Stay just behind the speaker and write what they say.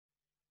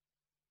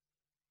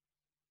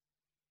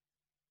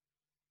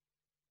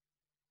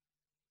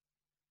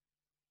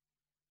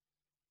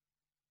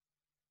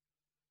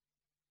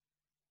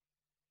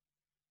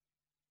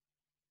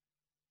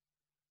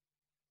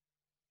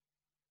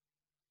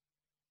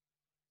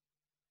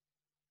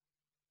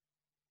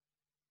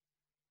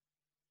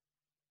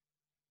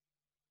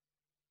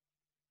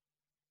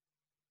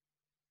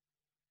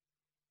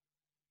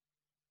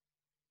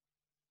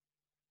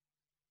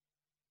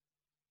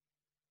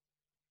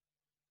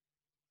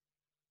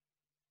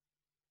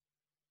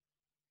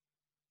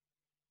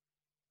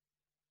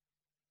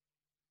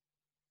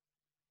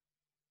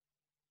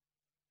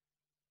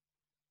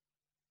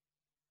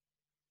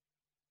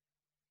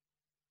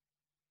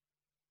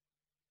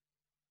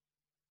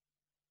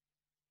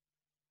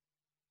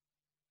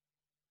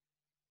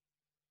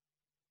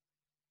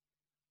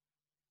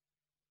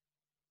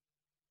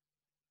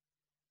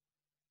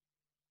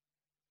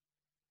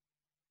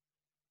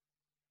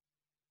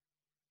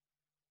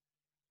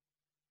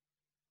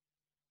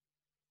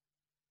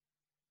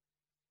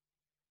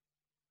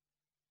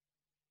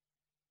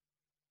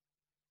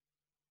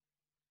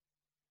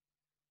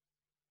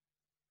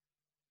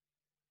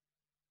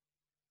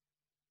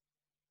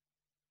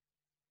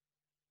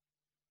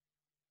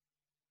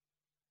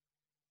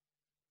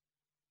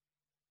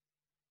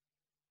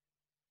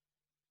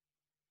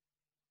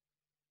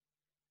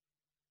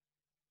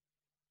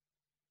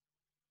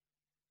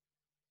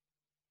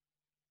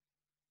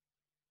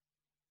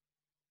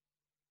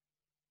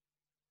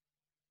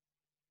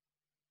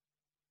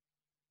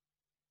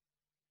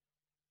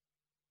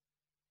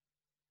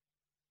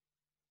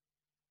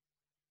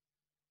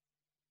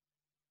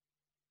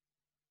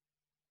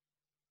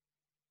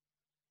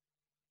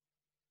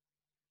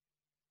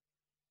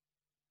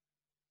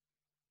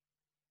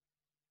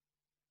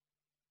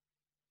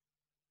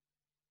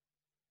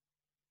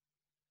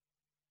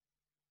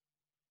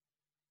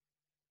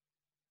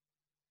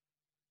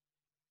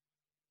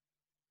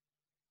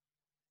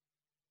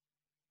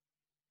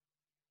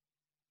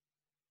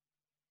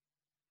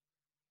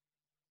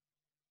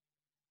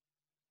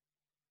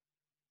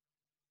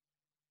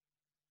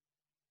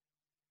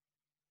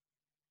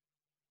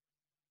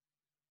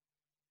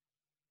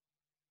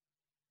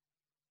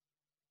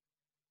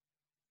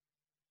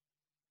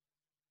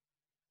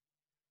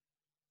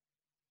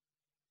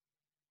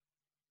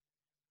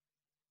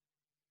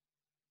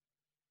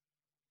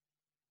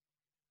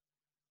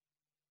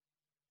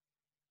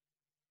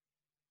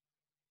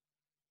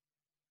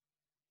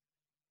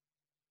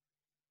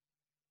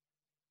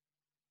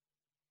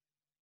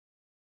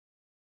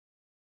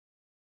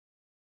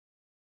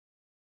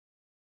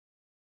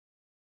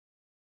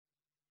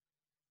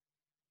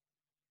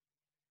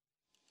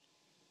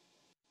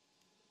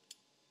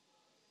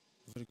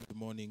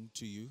morning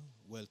to you.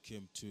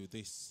 Welcome to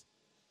this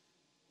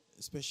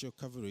special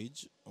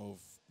coverage of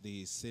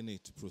the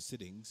Senate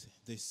proceedings.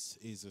 This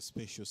is a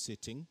special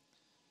sitting,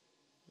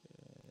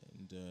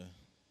 and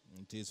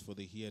it is for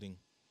the hearing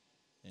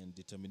and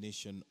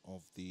determination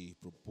of the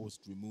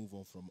proposed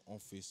removal from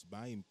office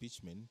by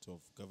impeachment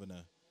of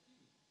Governor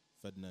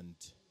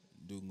Ferdinand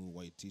Ndung'u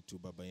Waititu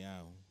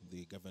Babayao,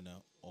 the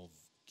governor of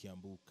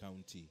Kiambu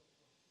County.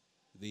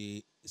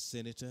 The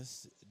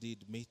senators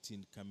did meet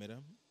in camera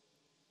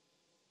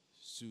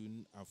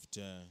soon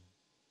after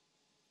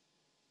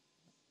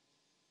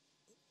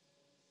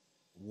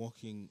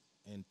walking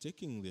and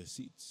taking their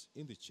seats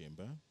in the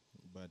chamber,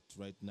 but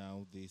right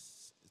now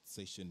this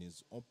session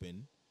is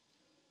open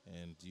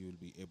and you will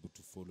be able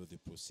to follow the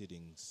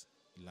proceedings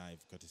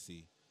live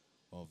courtesy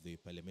of the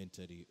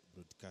Parliamentary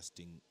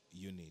Broadcasting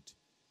Unit.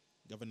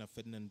 Governor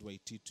Ferdinand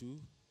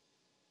Waititu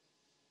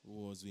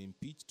was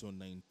impeached on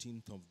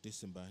 19th of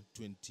December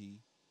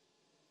 2019,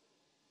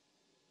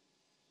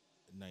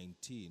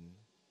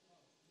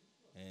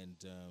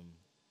 and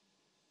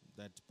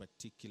that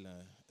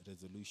particular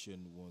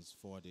resolution was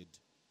forwarded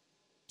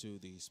to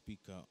the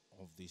Speaker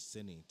of the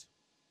Senate.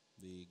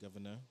 The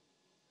governor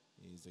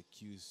is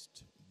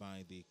accused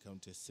by the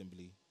County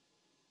Assembly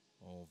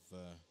of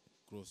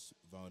gross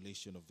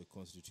violation of the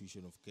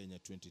Constitution of Kenya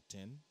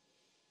 2010,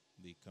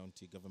 the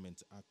County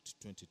Government Act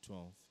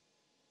 2012,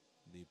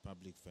 the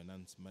Public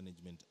Finance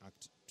Management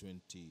Act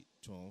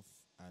 2012,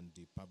 and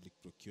the Public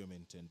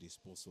Procurement and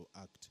Disposal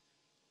Act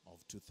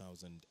of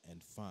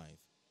 2005.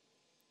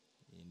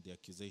 In the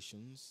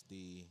accusations,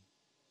 the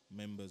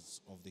members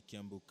of the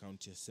Kiambu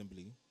County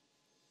Assembly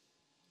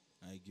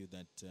argue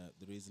that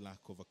there is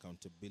lack of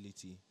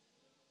accountability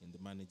in the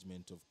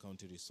management of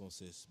county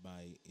resources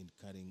by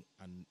incurring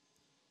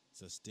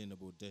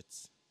unsustainable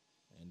debts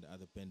and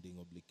other pending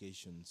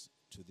obligations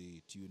to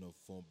the tune of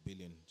 4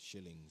 billion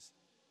shillings.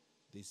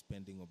 These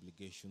pending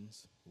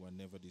obligations were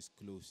never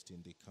disclosed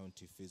in the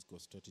County Fiscal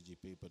Strategy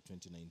Paper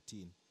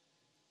 2019,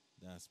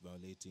 thus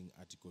violating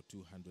Article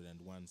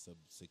 201,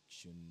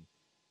 subsection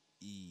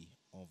E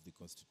of the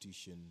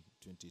Constitution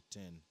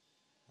 2010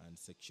 and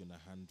Section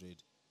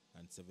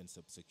 107,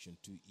 subsection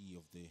 2E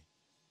of the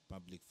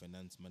Public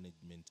Finance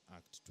Management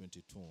Act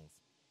 2012.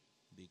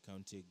 The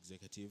county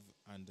executive,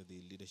 under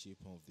the leadership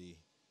of the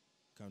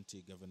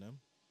county governor,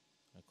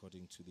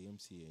 according to the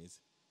MCAs,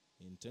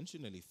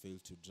 intentionally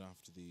failed to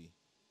draft the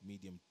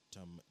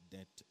medium-term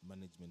debt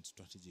management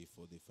strategy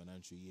for the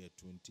financial year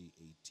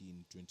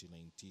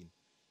 2018-2019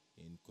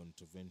 in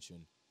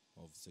contravention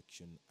of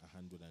Section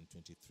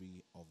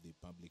 123 of the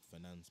Public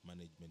Finance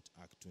Management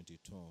Act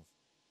 2012.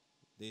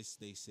 This,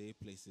 they say,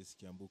 places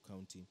Kiambu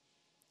County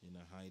in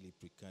a highly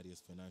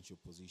precarious financial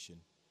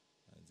position,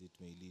 as it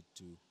may lead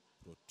to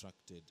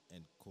protracted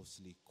and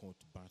costly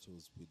court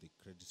battles with the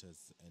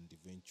creditors and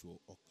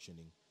eventual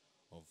auctioning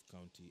of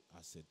county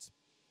assets.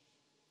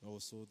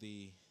 Also,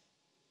 the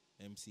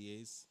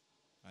MCA's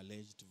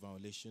alleged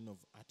violation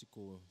of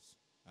Articles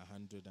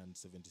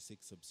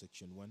 176,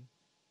 subsection 1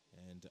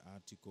 and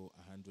Article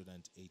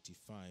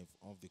 185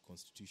 of the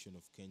Constitution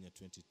of Kenya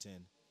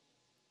 2010,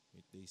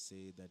 which they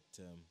say that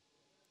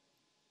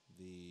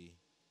the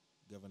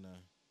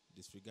governor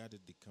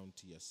disregarded the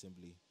county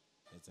assembly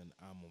as an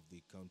arm of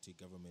the county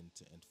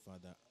government and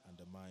further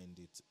undermined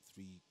its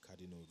 3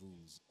 cardinal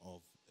rules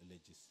of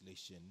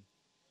legislation,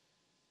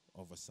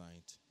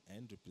 oversight,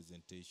 and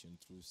representation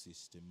through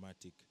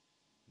systematic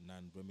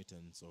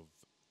non-remittance of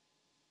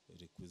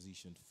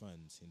requisitioned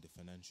funds in the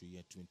financial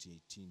year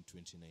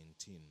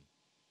 2018-2019.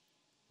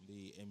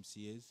 The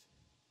MCAs,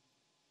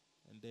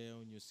 and there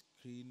on your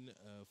screen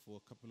for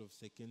a couple of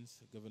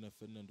seconds, Governor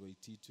Ferdinand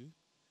Waititu.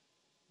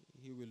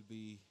 He will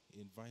be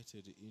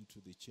invited into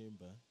the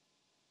chamber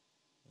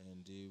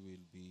and he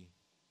will be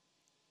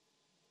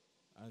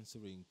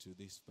answering to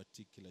these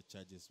particular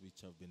charges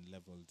which have been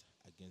leveled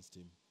against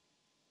him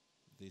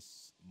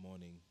this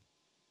morning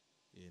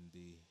in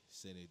the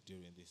Senate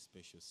during this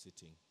special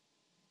sitting.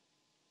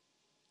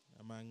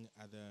 Among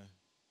other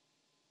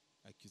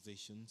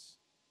accusations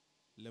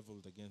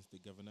leveled against the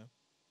governor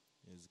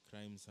is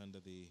crimes under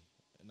the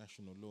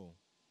national law.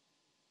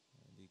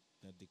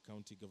 That the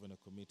county governor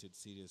committed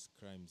serious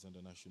crimes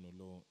under national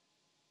law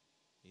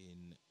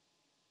in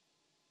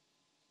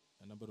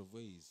a number of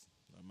ways.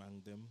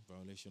 Among them,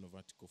 violation of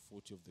Article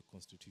 40 of the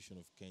Constitution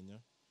of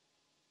Kenya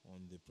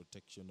on the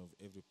protection of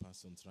every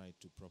person's right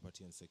to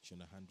property, and Section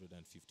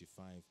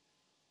 155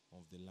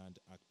 of the Land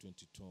Act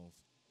 2012,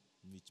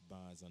 which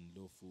bars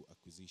unlawful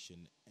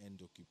acquisition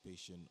and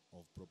occupation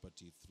of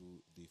property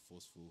through the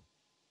forceful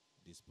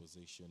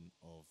dispossession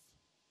of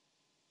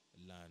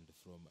land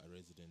from a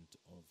resident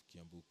of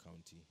Kiambu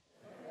County.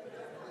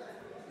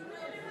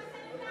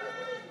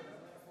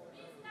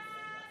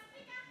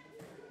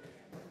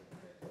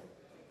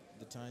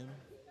 The time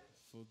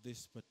for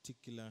this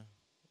particular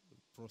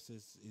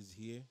process is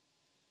here,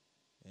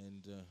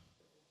 and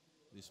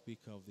the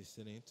Speaker of the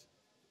Senate,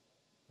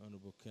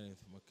 Honorable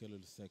Kenneth Makelo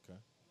Luseka,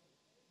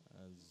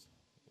 has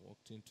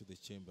walked into the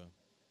chamber,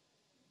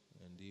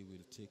 and he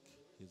will take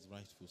his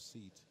rightful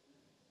seat,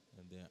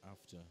 and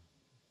thereafter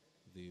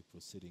the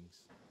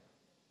proceedings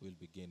will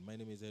begin. My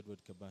name is Edward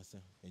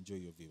Kabasa. Enjoy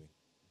your viewing.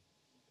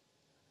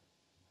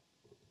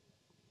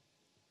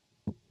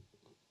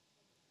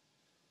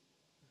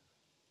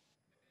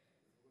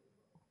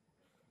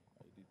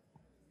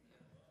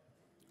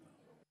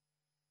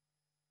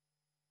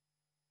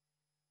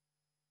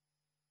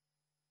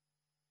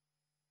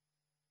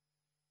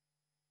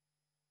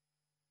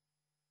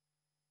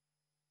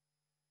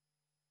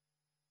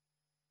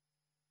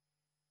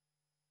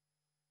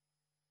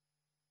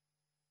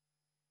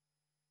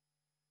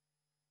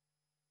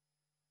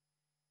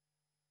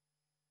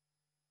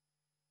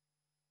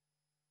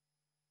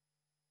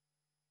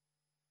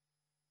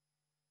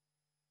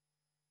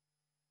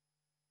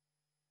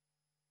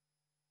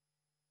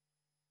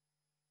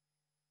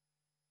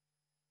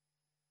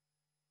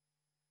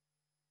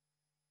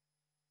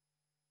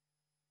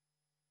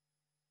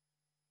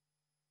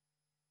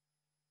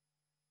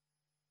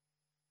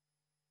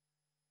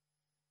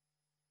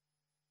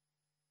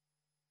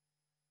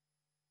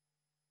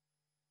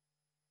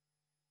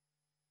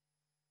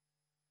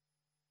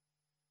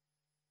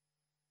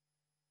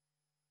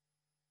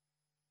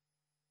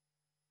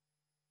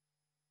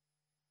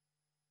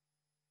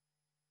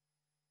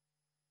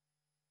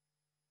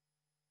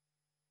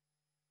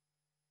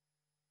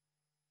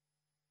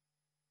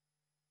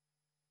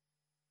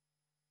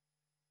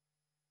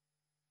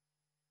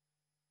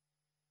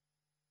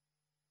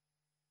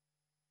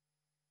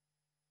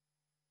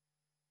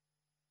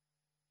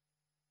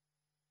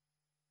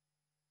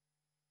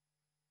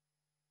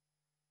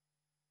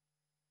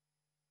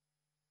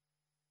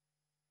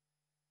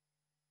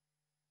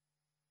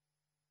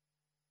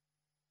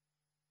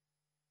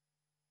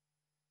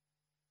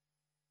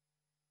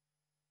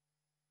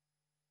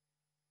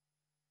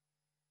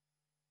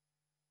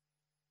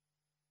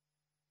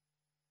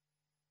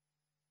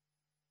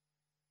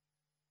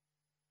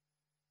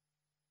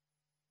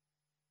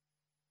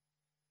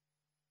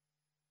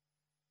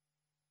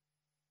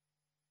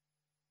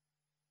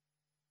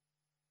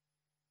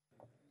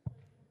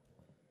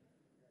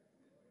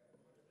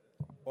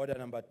 Order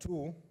number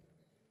 2,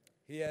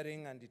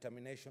 hearing and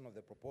determination of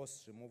the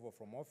proposed removal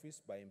from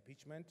office by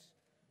impeachment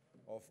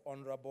of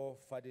Honorable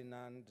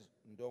Ferdinand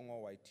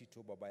Ndongo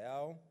Waititu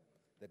Babayao,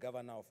 the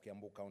Governor of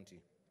Kiambu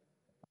County.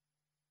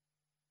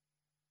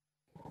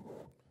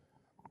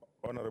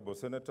 Honorable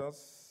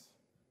Senators,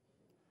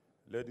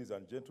 ladies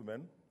and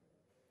gentlemen,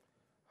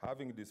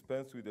 having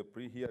dispensed with the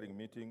pre-hearing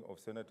meeting of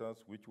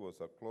senators, which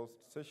was a closed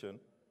session,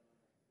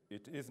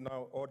 it is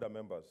now order,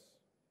 members.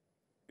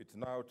 It's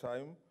now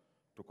time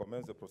to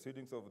commence the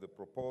proceedings of the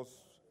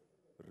proposed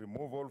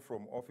removal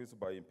from office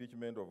by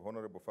impeachment of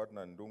Honorable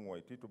Ferdinand Ndongo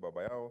Waititu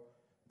Babayao,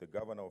 the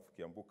Governor of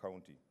Kiambu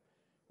County.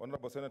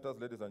 Honorable Senators,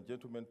 ladies and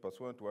gentlemen,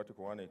 pursuant to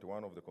Article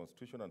 181 of the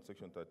Constitution and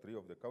Section 33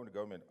 of the County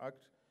Government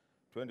Act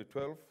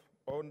 2012,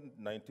 on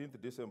 19th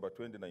December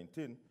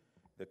 2019,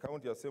 the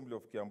County Assembly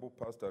of Kiambu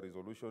passed a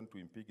resolution to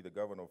impeach the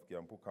Governor of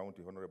Kiambu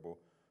County, Honorable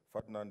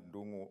Ferdinand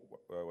Ndongo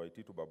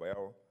Waititu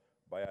Babayao,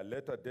 by a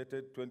letter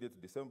dated 20th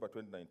December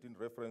 2019,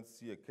 reference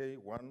CAK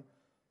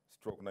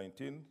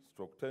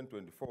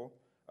 1/19/1024,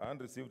 and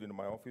received in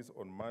my office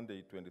on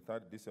Monday,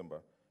 23rd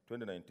December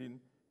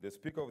 2019. The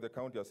Speaker of the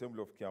County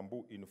Assembly of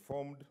Kiambu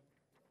informed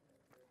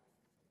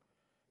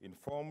in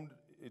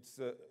its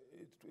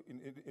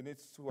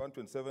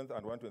 127th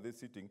and 128th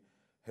sitting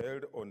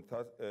held on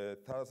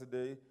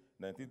Thursday,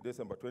 19th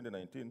December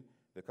 2019,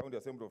 the County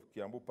Assembly of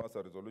Kiambu passed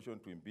a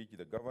resolution to impeach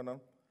the Governor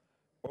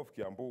of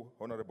Kiambu,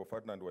 Honorable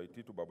Ferdinand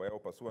Waititu Babayao,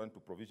 pursuant to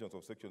provisions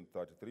of Section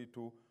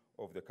 33(2)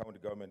 of the County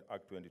Government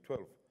Act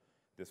 2012.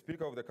 The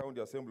Speaker of the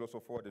County Assembly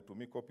also forwarded to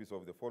me copies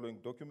of the following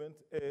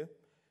documents: A,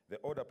 the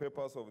order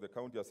papers of the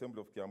County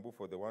Assembly of Kiambu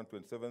for the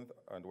 127th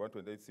and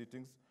 128th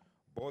sittings,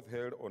 both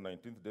held on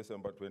 19th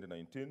December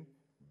 2019.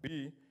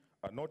 B,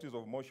 a notice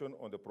of motion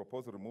on the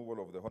proposed removal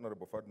of the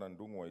Honorable Ferdinand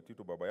Ndongo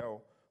Waititu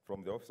Babayao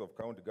from the office of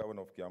County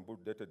Governor of Kiambu,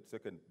 dated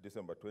 2nd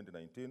December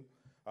 2019.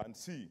 And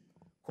C,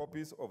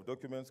 copies of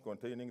documents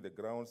containing the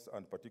grounds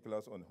and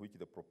particulars on which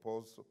the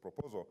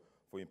proposal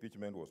for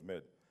impeachment was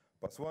made.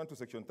 Pursuant to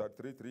Section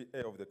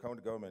 33(3)A of the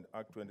County Government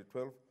Act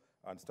 2012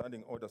 and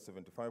Standing Order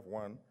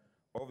 75(1)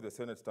 of the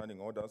Senate Standing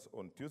Orders,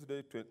 on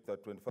Tuesday,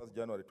 21st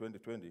January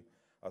 2020,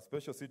 a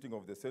special sitting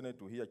of the Senate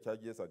to hear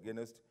charges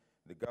against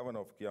the Governor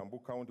of Kiambu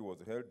County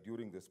was held.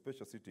 During the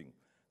special sitting,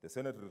 the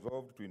Senate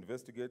resolved to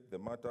investigate the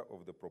matter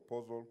of the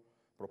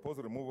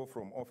proposed removal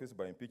from office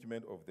by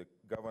impeachment of the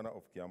Governor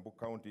of Kiambu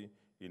County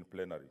in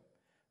plenary.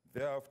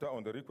 Thereafter,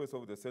 on the request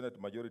of the Senate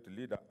Majority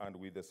Leader and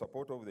with the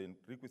support of the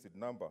requisite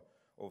number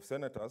of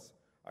senators,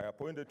 I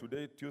appointed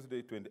today,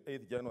 Tuesday,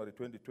 28th January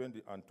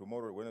 2020, and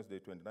tomorrow, Wednesday,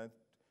 29th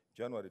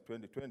January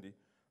 2020,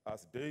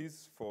 as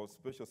days for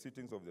special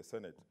sittings of the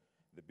Senate.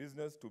 The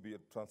business to be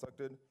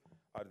transacted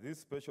at these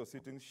special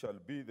sittings shall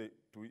be the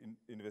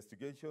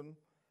investigation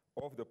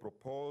of the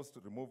proposed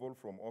removal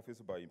from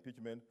office by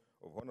impeachment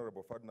of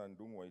Honorable Ferdinand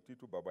Ndongo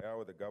Waititu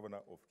Babayao, the Governor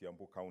of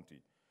Kiambu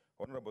County.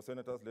 Honorable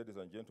Senators, ladies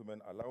and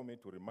gentlemen, allow me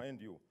to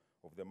remind you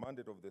of the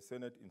mandate of the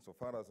Senate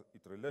insofar as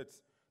it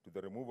relates to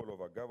the removal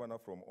of a governor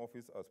from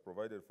office as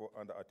provided for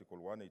under Article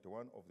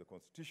 181 of the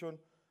Constitution,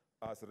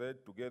 as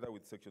read together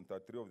with Section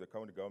 33 of the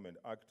County Government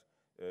Act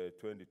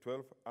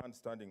 2012 and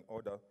Standing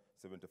Order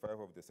 75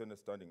 of the Senate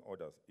Standing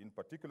Orders. In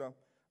particular,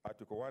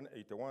 Article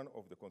 181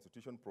 of the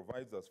Constitution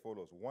provides as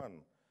follows. 1,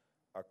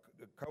 a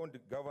county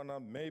governor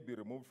may be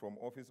removed from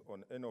office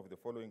on any of the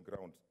following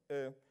grounds.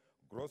 A,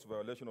 gross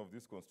violation of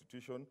this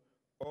Constitution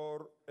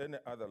or any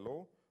other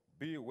law.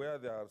 B, where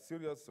there are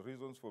serious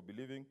reasons for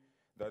believing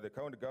that the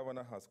county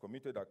governor has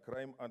committed a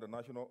crime under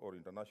national or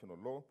international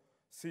law.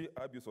 C,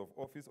 abuse of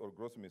office or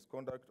gross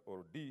misconduct.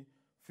 Or D,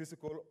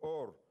 physical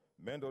or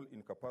mental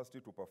incapacity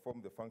to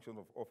perform the functions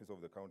of office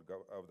of the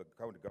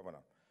county governor.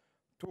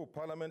 2,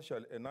 Parliament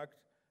shall enact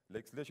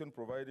legislation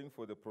providing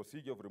for the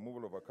procedure of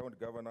removal of a county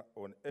governor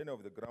on any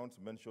of the grounds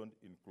mentioned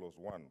in Clause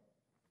 1.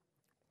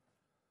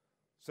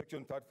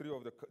 Section 33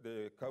 of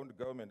the County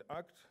Government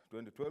Act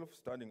 2012,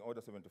 Standing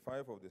Order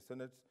 75 of the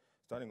Senate's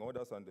Standing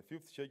Orders, and the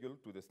 5th Schedule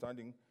to the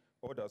Standing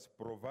Orders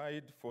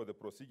provide for the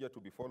procedure to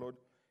be followed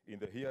in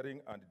the hearing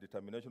and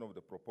determination of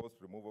the proposed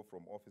removal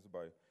from office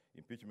by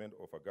impeachment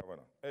of a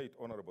governor. 8,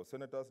 Honorable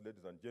Senators,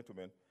 ladies and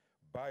gentlemen,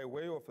 by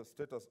way of a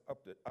status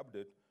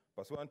update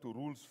pursuant to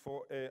Rules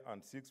 4A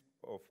and 6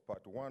 of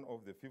Part 1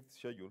 of the 5th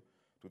Schedule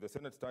to the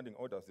Senate Standing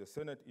Orders, the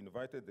Senate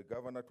invited the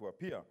governor to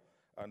appear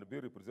and be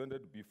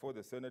represented before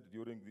the Senate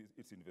during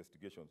its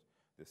investigations.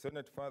 The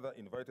Senate further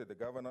invited the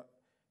governor,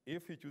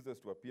 if he chooses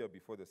to appear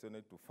before the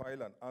Senate, to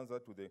file an answer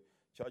to the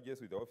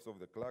charges with the Office of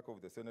the Clerk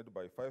of the Senate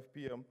by 5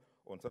 p.m.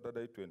 on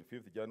Saturday,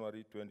 25th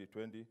January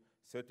 2020,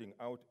 setting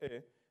out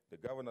A, the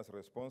governor's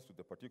response to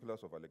the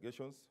particulars of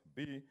allegations,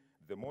 B,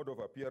 the mode of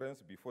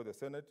appearance before the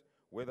Senate,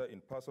 whether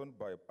in person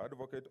by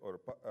advocate or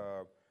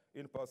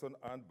in person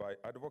and by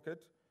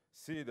advocate,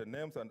 C, the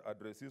names and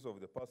addresses of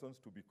the persons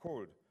to be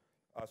called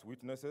as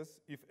witnesses,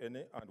 if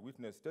any, and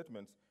witness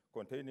statements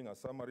containing a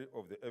summary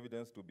of the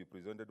evidence to be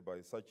presented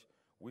by such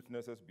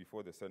witnesses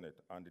before the Senate,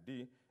 and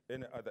D,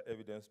 any other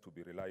evidence to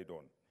be relied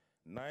on.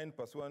 9,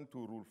 pursuant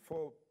to Rule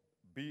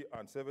 4B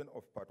and 7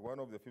 of Part 1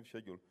 of the 5th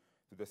Schedule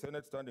to the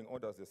Senate Standing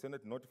Orders, the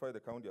Senate notified the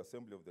County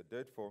Assembly of the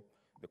date for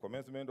the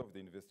commencement of the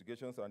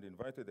investigations and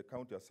invited the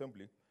County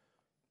Assembly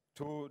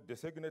to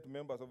designate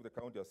members of the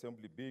County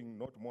Assembly, being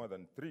not more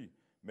than 3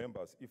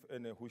 members, if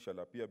any, who shall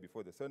appear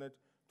before the Senate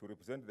to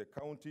represent the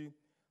County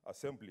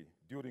Assembly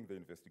during the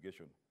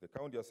investigation. The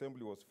County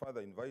Assembly was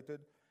further invited,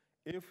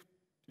 if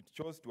it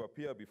chose to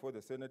appear before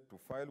the Senate, to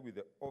file with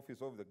the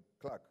Office of the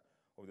Clerk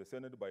of the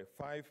Senate by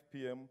 5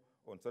 p.m.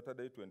 on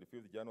Saturday,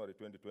 25th January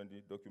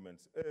 2020,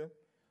 documents A,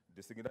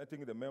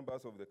 designating the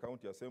members of the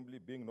County Assembly,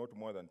 being not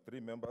more than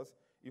 3 members,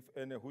 if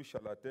any, who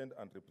shall attend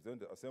and represent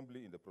the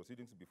Assembly in the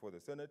proceedings before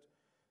the Senate.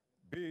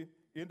 B,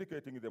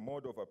 indicating the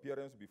mode of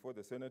appearance before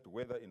the Senate,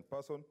 whether in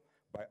person,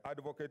 by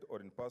advocate, or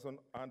in person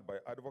and by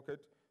advocate.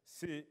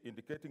 C,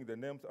 indicating the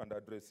names and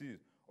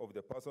addresses of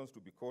the persons to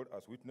be called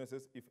as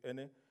witnesses, if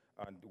any,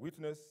 and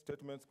witness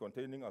statements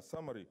containing a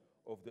summary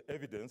of the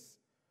evidence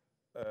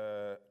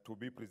to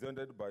be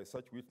presented by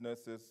such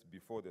witnesses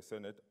before the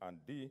Senate, and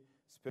D,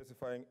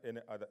 specifying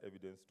any other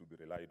evidence to be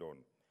relied on.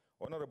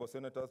 Honorable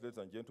Senators, ladies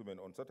and gentlemen,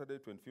 on Saturday,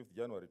 25th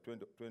January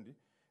 2020,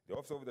 the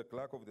Office of the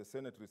Clerk of the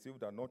Senate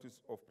received a notice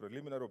of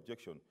preliminary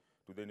objection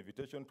to the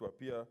invitation to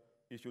appear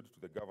issued to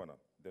the governor.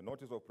 The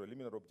notice of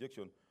preliminary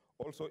objection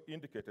also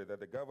indicated that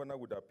the governor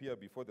would appear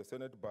before the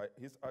Senate by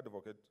his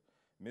advocate,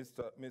 Ms.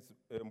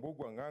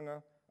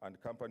 Mbugwanganga, and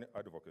company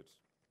advocates.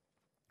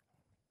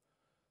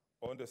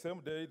 On the same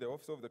day, the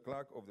Office of the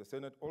Clerk of the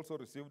Senate also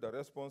received a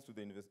response to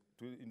the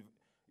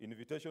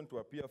invitation to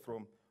appear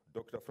from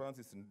Dr.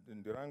 Francis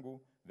Ndirangu,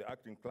 the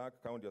acting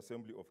clerk, County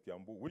Assembly of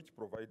Kiambu, which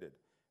provided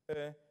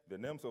A, the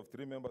names of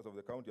 3 members of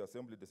the County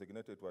Assembly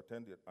designated to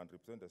attend and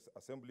represent the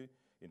Assembly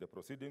in the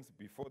proceedings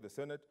before the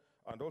Senate,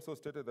 and also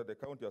stated that the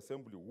County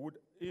Assembly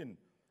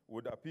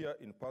would appear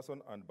in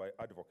person and by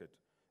advocate.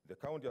 The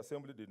County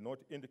Assembly did not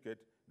indicate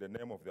the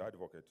name of the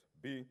advocate.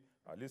 B,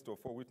 a list of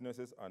 4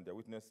 witnesses and their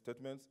witness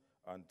statements,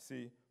 and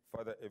C,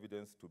 further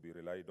evidence to be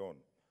relied on.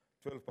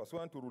 12,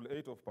 pursuant to Rule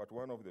 8 of Part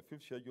 1 of the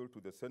 5th Schedule to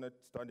the Senate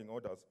Standing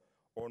Orders,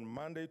 on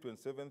Monday,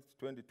 27th,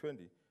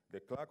 2020, the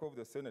Clerk of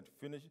the Senate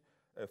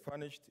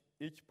furnished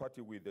each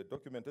party with the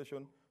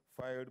documentation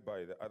filed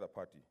by the other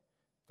party.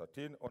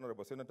 13,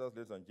 Honorable Senators,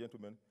 ladies and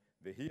gentlemen,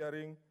 the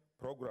hearing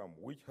program,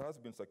 which has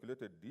been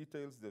circulated,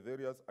 details the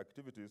various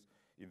activities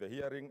in the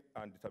hearing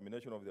and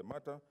determination of the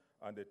matter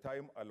and the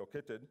time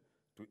allocated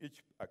to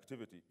each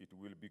activity. It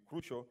will be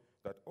crucial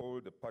that all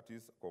the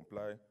parties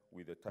comply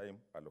with the time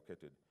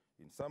allocated.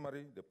 In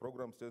summary, the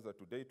program says that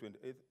today,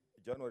 28th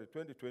January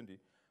 2020,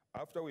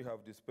 after we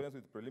have dispensed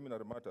with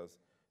preliminary matters,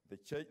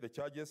 the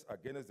charges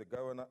against the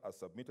governor as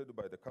submitted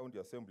by the County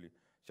Assembly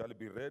shall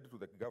be read to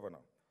the governor.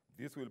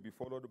 This will be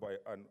followed by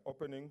an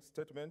opening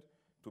statement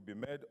to be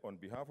made on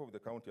behalf of the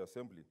County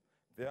Assembly.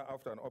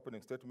 Thereafter, an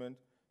opening statement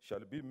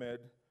shall be made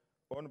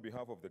on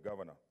behalf of the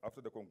governor.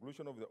 After the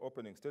conclusion of the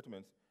opening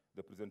statements,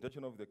 the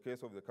presentation of the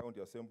case of the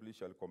County Assembly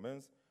shall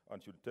commence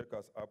and should take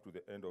us up to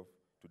the end of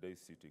today's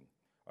sitting.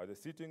 At the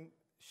sitting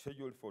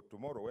scheduled for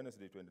tomorrow,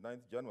 Wednesday,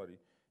 29th January,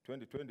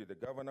 2020, the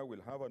governor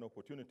will have an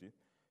opportunity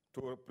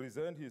to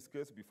present his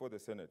case before the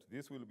Senate.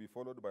 This will be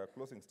followed by a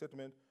closing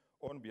statement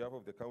on behalf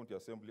of the County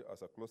Assembly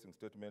as a closing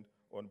statement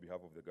on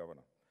behalf of the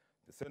governor.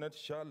 The Senate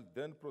shall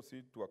then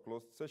proceed to a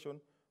closed session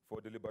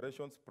for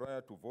deliberations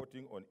prior to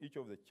voting on each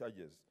of the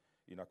charges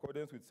in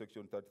accordance with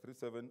Section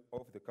 33.7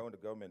 of the County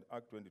Government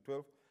Act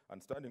 2012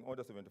 and Standing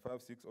Order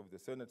 75.6 of the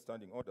Senate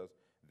Standing Orders.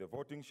 The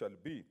voting shall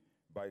be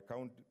by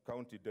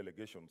county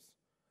delegations.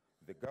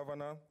 The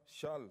governor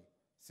shall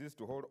cease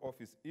to hold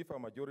office if a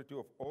majority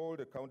of all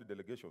the county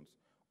delegations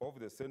of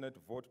the Senate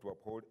vote to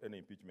uphold any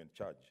impeachment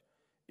charge.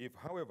 If,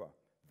 however,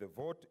 the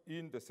vote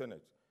in the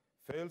Senate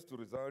fails to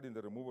result in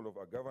the removal of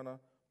a governor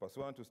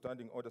pursuant to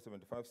Standing Order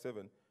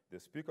 75.7, the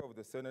Speaker of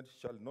the Senate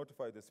shall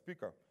notify the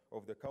Speaker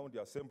of the County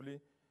Assembly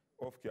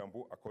of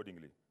Kiambu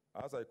accordingly.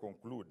 As I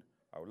conclude,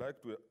 I would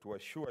like to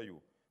assure you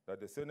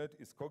that the Senate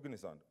is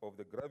cognizant of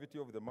the gravity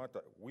of the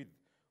matter with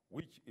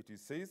which it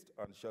is seized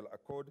and shall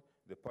accord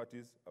the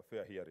parties a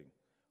fair hearing.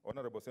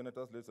 Honorable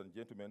Senators, ladies and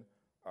gentlemen,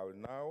 I will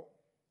now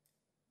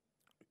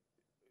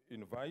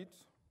invite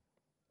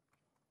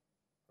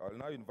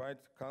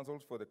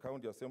councils for the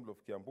County Assembly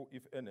of Kiambu,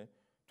 if any,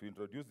 to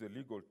introduce the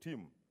legal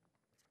team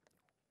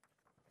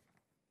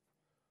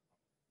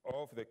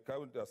of the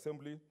County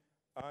Assembly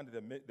and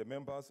the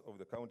members of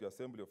the County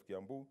Assembly of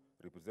Kiambu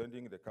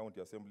representing the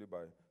County Assembly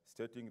by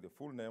stating the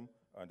full name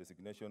and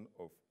designation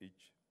of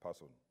each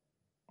person.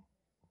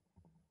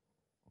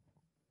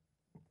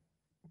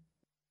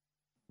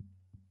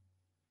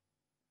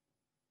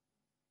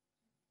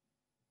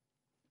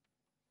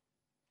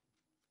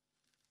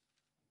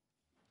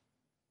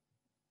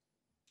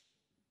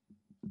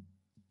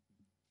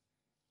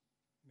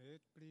 May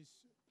it please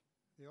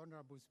the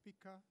Honorable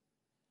Speaker,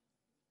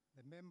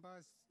 the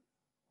members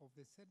of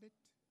the Senate,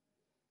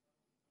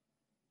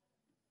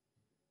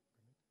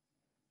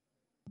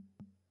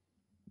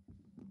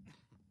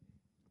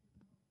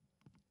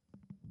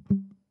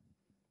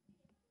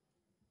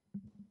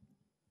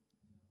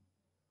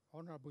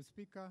 Honorable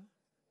Speaker,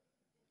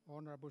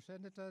 Honorable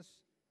Senators,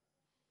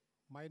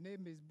 my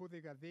name is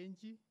Budhiga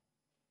Venji.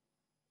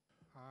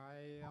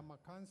 I am a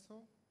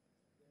council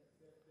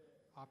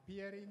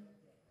appearing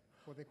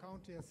for the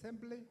County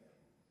Assembly,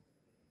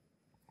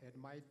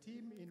 and my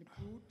team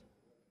include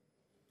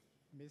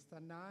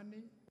Mr.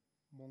 Nani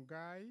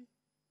Mungai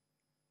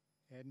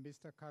and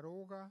Mr.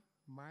 Karoga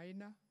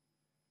Maina.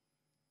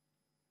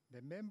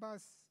 The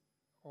members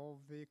of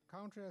the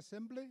County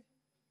Assembly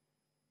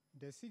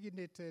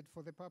designated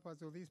for the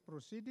purpose of these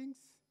proceedings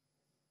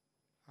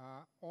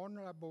are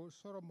Honorable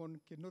Solomon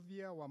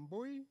Kinuthia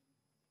Wambui,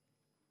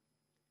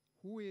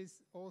 who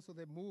is also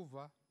the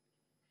mover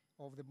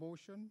of the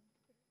motion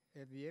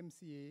at the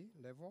MCA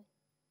level,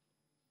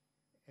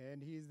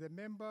 and he is the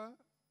member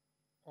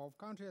of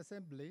County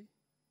Assembly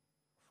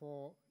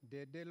for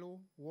Dedelo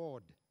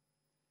Ward.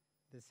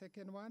 The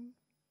second one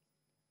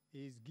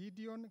is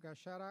Gideon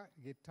Gashara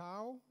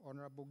Getao,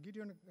 Honorable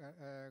Gideon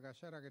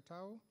Gashara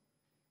Getao.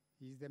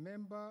 He is the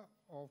member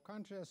of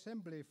County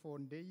Assembly for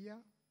Ndeia,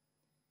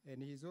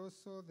 and he is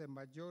also the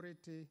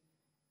majority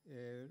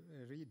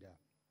leader.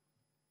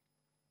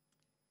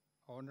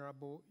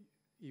 Honorable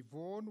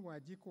Yvonne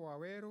Wajiko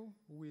Awero,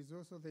 who is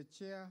also the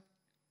chair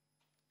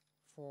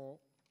for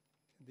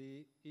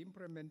the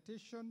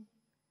implementation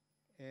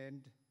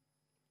and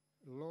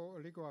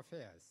legal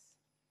affairs.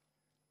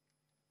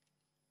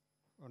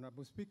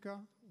 Honorable Speaker,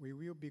 we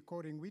will be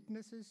calling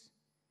witnesses,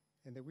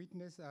 and the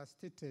witnesses are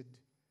stated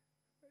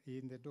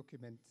in the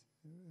document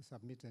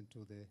submitted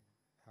to the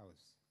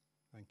House.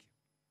 Thank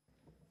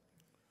you.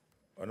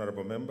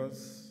 Honorable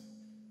members,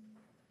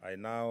 I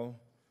now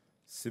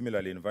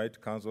similarly invite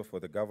counsel for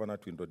the governor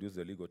to introduce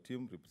the legal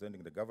team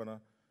representing the governor,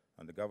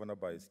 and the governor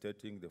by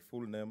stating the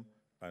full name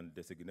and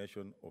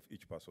designation of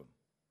each person.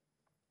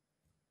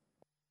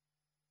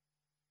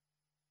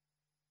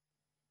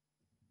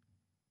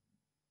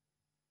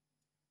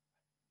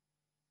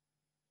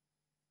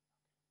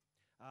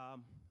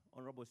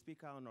 Honorable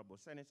Speaker, Honorable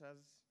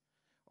Senators,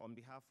 on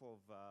behalf of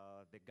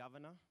the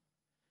governor,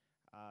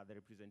 the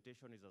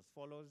representation is as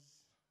follows.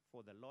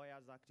 For the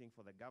lawyers acting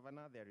for the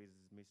governor, there is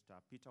Mr.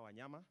 Peter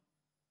Wanyama,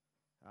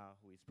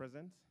 who is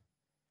present.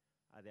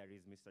 There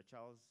is Mr.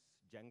 Charles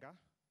Jenga,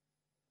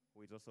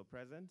 who is also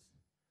present.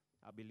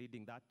 I'll be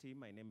leading that team.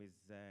 My name is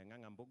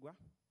Nganga Mbugwa.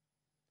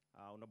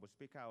 Honorable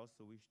Speaker, I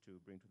also wish to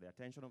bring to the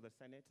attention of the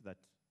Senate that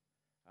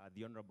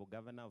the Honorable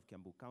Governor of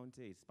Kiambu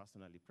County is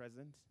personally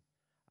present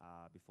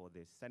before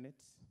the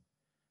Senate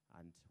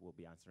and will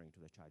be answering to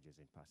the charges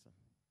in person.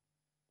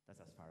 That's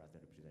as far as the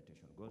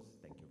representation goes.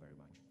 Thank you very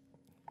much.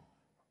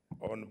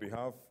 On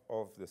behalf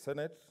of the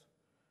Senate,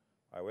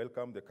 I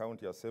welcome the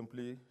County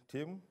Assembly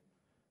team,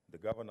 the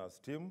governor's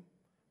team,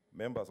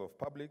 members of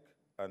public,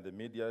 and the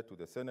media to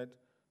the Senate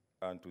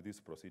and to these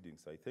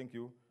proceedings. I thank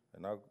you,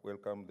 and I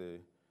welcome the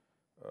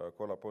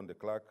call upon the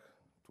clerk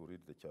to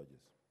read the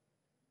charges.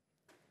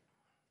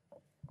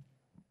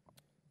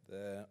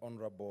 The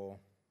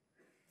Honorable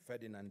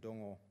Ferdinand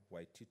Ndongo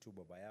Waititu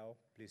Babayao,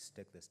 please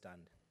take the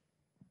stand.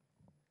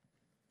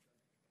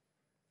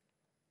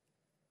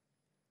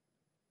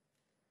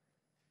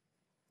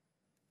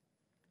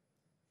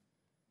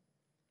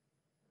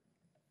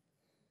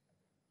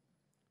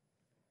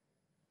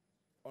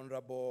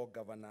 Honorable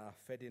Governor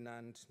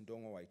Ferdinand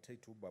Ndongo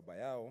Waititu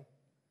Babayao,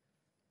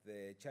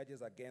 the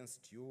charges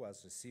against you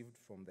as received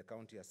from the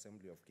County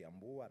Assembly of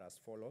Kiambu are as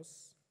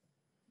follows.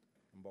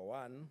 Number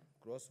one,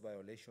 gross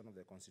violation of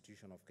the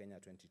Constitution of Kenya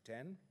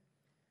 2010,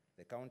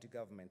 the County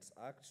Governments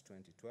Act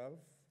 2012,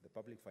 the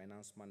Public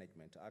Finance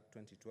Management Act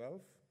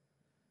 2012,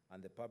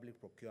 and the Public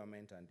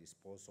Procurement and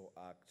Disposal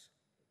Act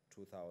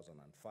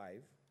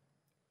 2005.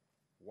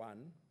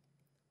 One,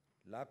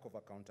 lack of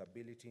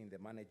accountability in the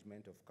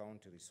management of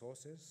county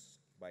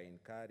resources by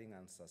incurring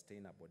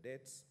unsustainable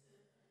debts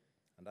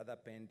and other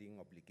pending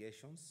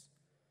obligations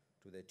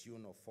to the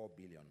tune of 4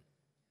 billion.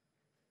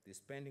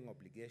 These pending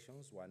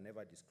obligations were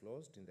never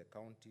disclosed in the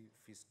County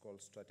Fiscal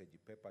Strategy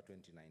Paper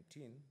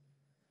 2019,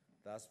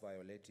 thus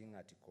violating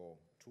Article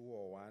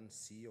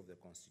 201C of the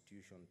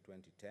Constitution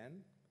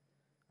 2010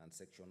 and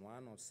Section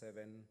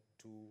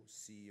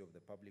 107(2)(c of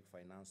the Public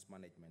Finance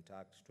Management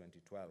Act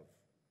 2012.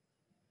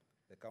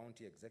 The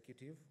County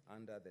Executive,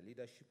 under the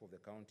leadership of the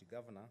County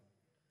Governor,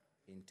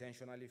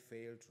 intentionally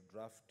failed to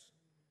draft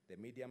the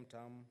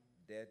medium-term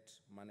debt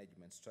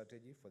management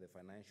strategy for the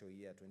financial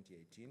year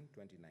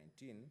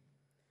 2018-2019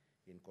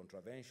 in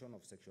contravention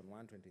of Section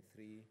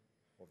 123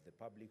 of the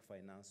Public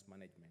Finance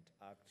Management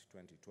Act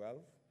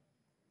 2012.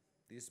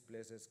 This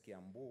places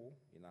Kiambu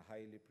in a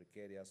highly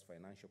precarious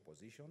financial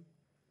position,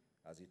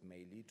 as it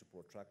may lead to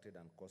protracted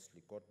and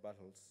costly court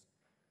battles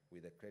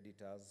with the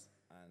creditors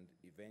and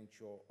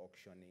eventual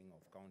auctioning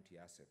of county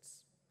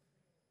assets.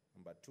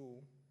 Number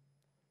two,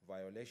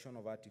 violation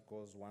of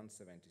Articles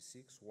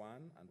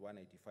 176(1) and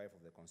 185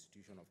 of the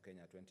Constitution of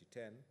Kenya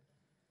 2010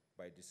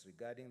 by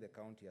disregarding the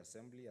County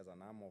Assembly as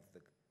an arm of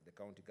the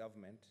county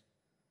government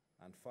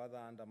and further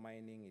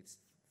undermining its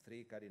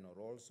three cardinal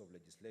roles of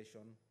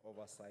legislation,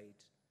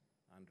 oversight,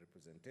 and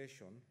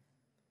representation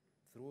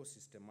through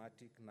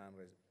systematic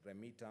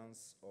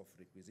non-remittance of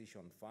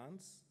requisition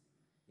funds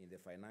in the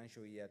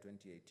financial year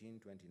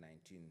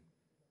 2018-2019.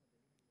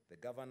 The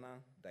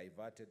Governor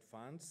diverted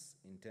funds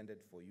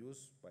intended for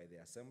use by the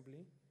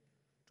Assembly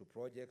to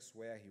projects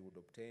where he would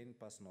obtain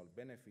personal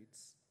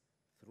benefits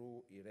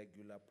through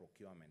irregular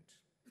procurement.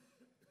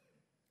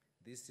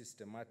 This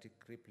systematic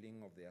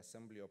crippling of the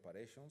Assembly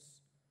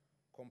operations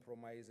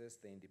compromises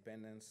the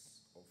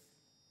independence of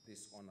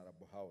this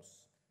Honorable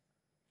House.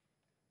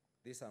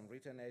 This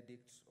unwritten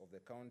edict of the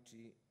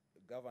County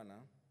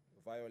Governor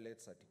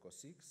violates Article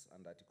 6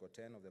 and Article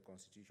 10 of the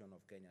Constitution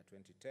of Kenya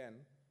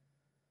 2010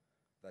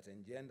 that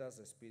engenders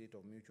a spirit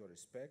of mutual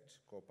respect,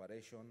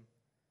 cooperation,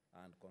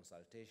 and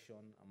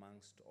consultation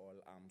amongst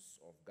all arms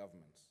of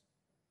government.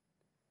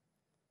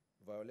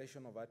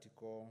 Violation of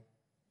Article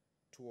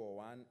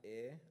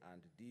 201A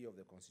and D of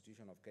the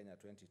Constitution of Kenya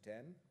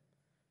 2010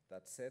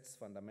 that sets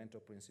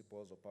fundamental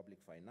principles of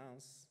public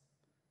finance,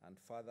 and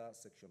further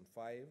Section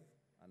 5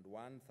 and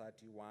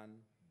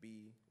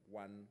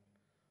 131B(1)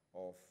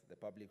 of the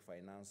Public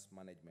Finance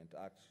Management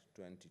Act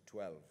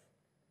 2012.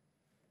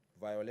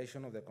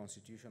 Violation of the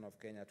Constitution of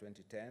Kenya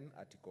 2010,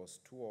 Articles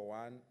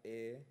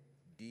 201A,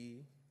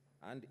 D,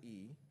 and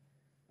E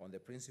on the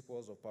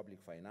principles of public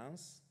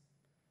finance,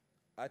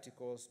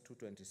 Articles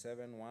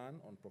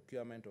 227(1) on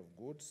procurement of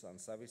goods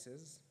and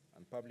services,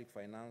 and Public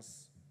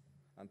Finance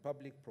and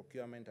Public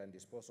Procurement and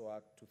Disposal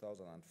Act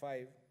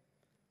 2005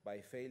 by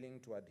failing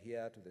to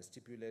adhere to the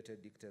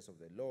stipulated dictates of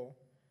the law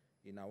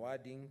in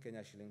awarding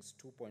Kenya shillings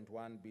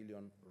 2.1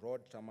 billion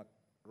road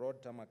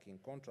tarmacking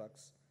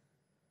contracts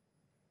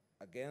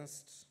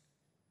against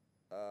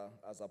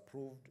as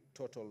approved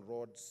total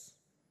roads,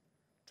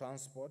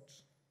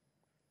 transport,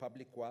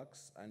 public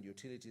works, and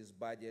utilities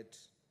budget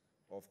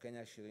of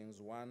Kenya shillings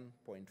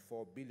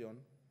 1.4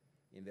 billion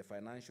in the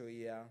financial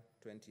year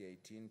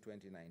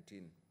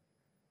 2018-2019.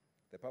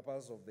 The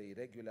purpose of the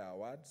irregular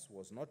awards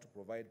was not to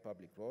provide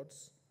public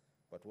roads,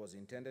 but was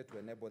intended to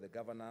enable the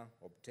Governor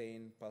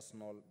obtain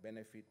personal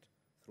benefit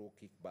through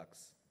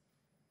kickbacks.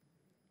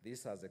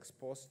 This has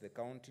exposed the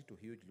county to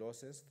huge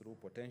losses through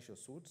potential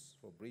suits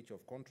for breach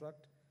of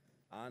contract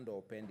and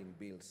or pending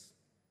bills.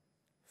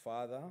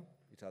 Further,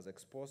 it has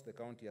exposed the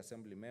County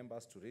Assembly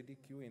members to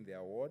ridicule in their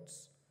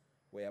awards,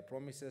 where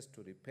promises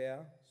to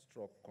repair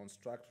 /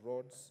 construct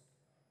roads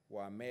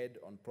were made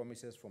on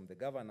promises from the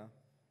Governor,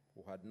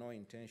 who had no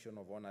intention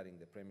of honoring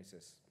the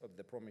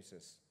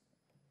promises.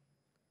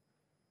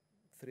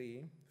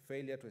 3,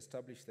 failure to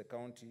establish the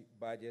county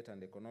budget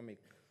and economic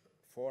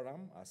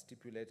forum as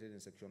stipulated in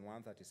Section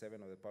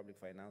 137 of the Public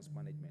Finance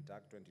Management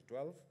Act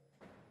 2012.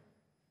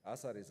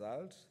 As a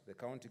result, the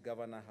county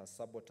governor has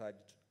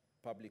sabotaged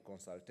public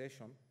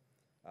consultation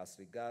as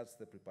regards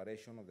the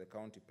preparation of the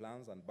county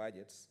plans and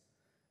budgets,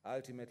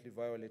 ultimately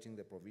violating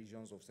the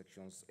provisions of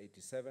Sections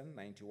 87,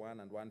 91,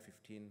 and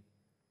 115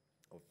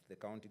 of the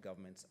County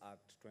Governments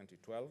Act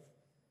 2012,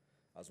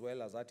 as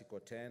well as Article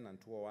 10 and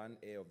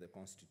 201A of the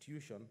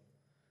Constitution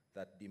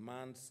that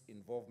demands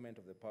involvement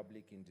of the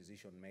public in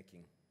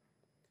decision-making.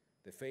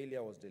 The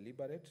failure was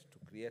deliberate to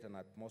create an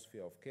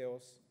atmosphere of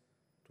chaos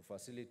to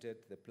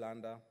facilitate the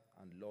plunder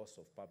and loss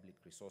of public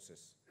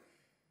resources.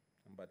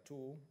 Number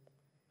 2,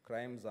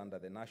 crimes under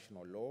the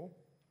national law.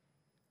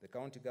 The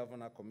county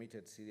governor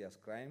committed serious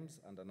crimes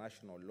under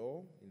national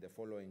law in the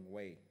following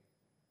way.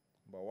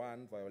 Number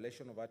one,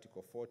 violation of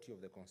Article 40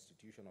 of the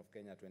Constitution of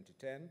Kenya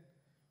 2010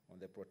 on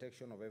the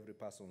protection of every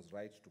person's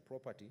right to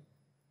property,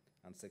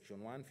 and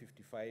Section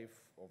 155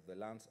 of the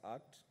Lands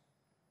Act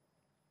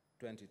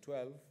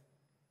 2012,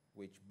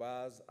 which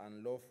bars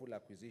unlawful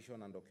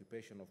acquisition and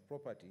occupation of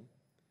property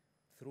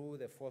through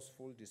the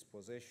forceful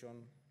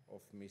dispossession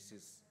of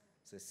Mrs.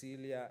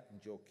 Cecilia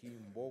Njoki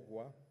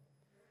Mbogwa,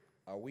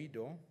 a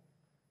widow,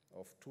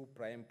 of 2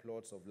 prime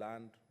plots of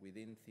land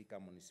within Thika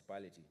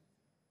municipality.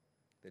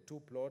 The 2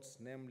 plots,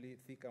 namely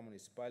Thika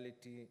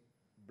municipality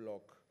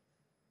block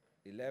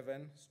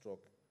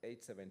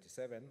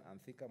 11/877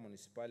 and Thika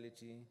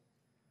municipality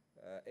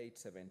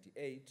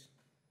 878,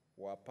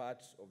 were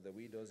part of the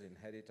widow's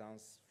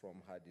inheritance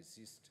from her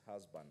deceased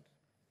husband.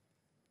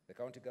 The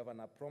county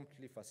governor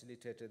promptly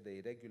facilitated the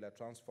irregular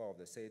transfer of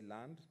the said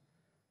land,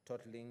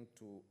 totaling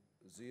to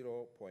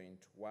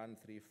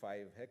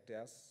 0.135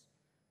 hectares,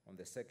 on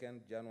the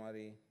 2nd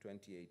January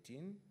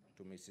 2018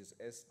 to Mrs.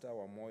 Esther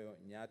Wamoyo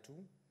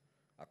Nyatu,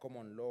 a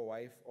common law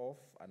wife of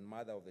and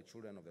mother of the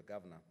children of the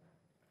governor.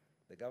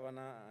 The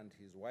governor and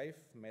his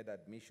wife made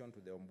admission to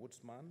the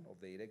ombudsman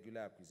of the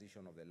irregular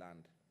acquisition of the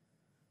land.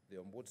 The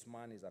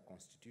ombudsman is a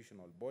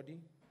constitutional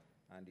body,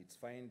 and its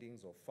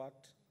findings of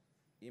fact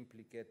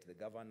implicate the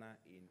governor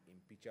in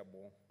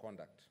impeachable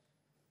conduct.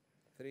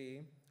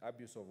 3,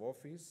 abuse of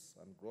office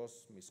and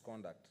gross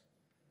misconduct.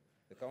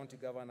 The county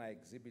governor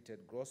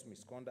exhibited gross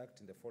misconduct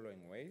in the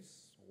following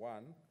ways.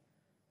 1,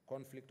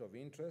 conflict of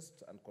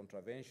interest and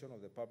contravention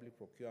of the Public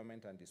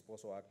Procurement and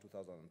Disposal Act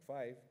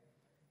 2005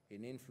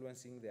 in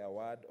influencing the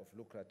award of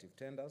lucrative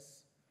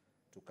tenders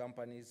to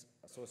companies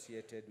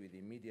associated with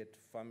immediate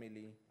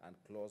family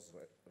and close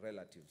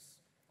relatives.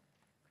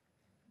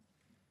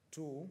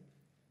 2,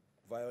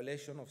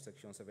 violation of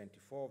Section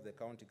 74 of the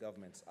County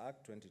Governments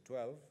Act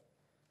 2012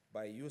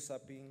 by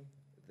usurping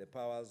the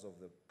powers of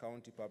the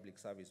County Public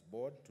Service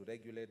Board to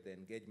regulate the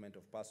engagement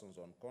of persons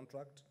on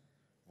contract,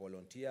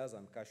 volunteers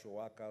and casual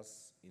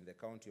workers in the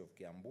county of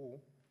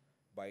Kiambu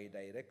by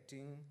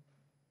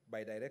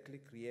directly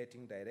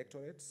creating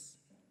directorates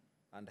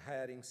and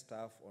hiring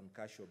staff on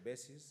casual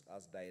basis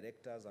as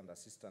directors and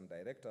assistant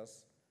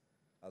directors,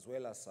 as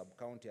well as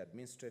sub-county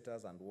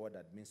administrators and ward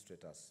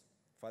administrators.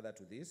 Further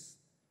to this,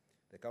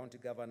 the county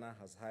governor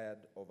has hired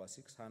over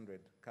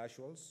 600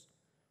 casuals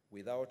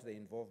without the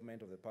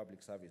involvement of the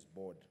Public Service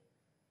Board.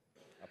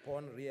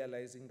 Upon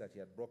realizing that he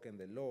had broken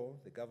the law,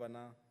 the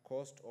governor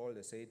caused all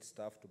the said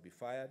staff to be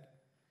fired,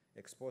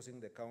 exposing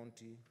the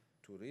county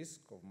to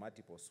risk of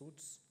multiple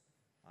suits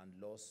and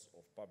loss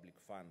of public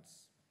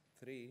funds.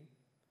 3,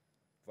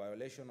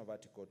 violation of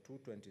Article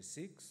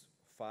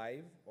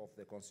 226(5) of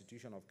the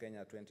Constitution of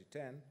Kenya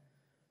 2010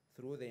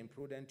 through the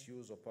imprudent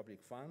use of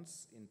public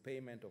funds in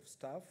payment of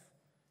staff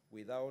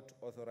without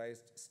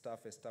authorized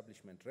staff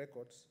establishment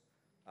records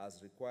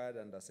as required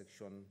under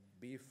Section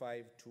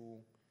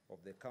B52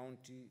 of the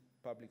County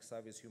Public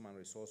Service Human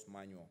Resource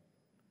Manual.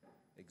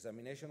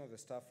 Examination of the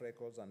staff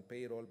records and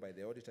payroll by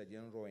the Auditor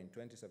General in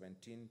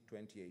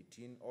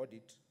 2017-2018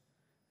 audit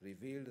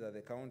revealed that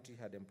the county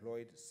had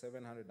employed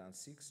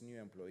 706 new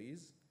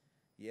employees,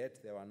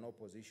 yet there were no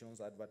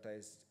positions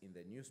advertised in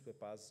the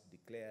newspapers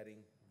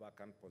declaring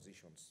vacant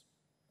positions.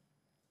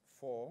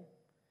 4,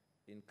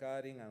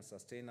 incurring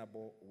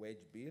unsustainable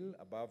wage bill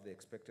above the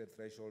expected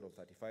threshold of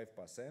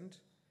 35%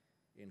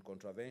 in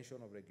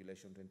contravention of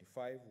Regulation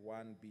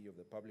 25(1)B of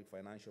the Public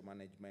Financial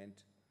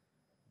Management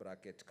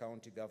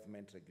 (County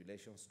Government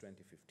Regulations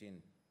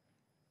 2015).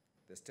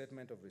 The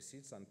statement of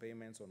receipts and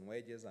payments on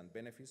wages and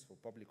benefits for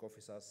public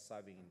officers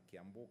serving in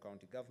Kiambu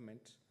County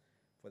Government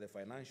for the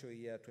financial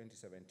year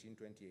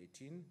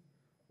 2017-2018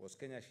 was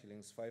Kenya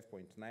shillings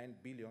 5.9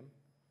 billion,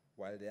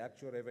 while the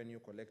actual revenue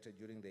collected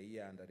during the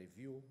year under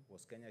review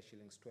was Kenya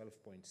shillings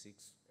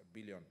 12.6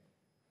 billion,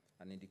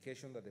 an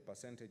indication that the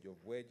percentage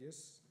of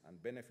wages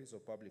and benefits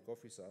of public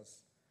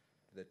officers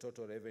to the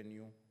total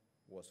revenue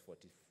was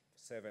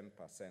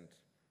 47%.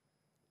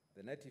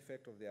 The net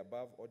effect of the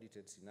above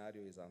audited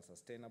scenario is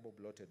unsustainable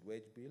bloated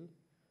wage bill.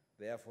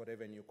 Therefore,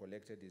 revenue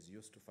collected is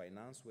used to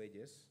finance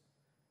wages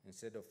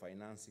instead of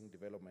financing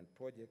development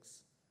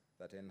projects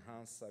that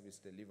enhance service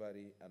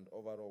delivery and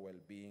overall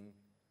well-being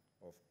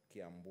of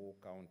Kiambu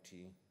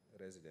County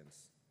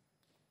residents.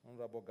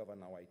 Honorable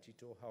Governor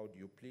Waitito, how do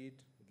you plead,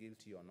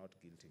 guilty or not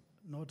guilty?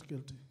 Not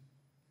guilty.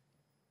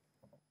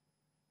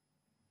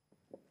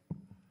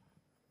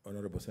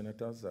 Honorable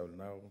Senators, I will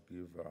now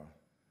give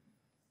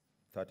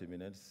 30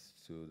 minutes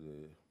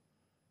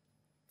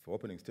for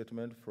opening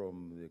statement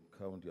from the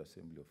County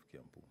Assembly of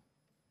Kiambu.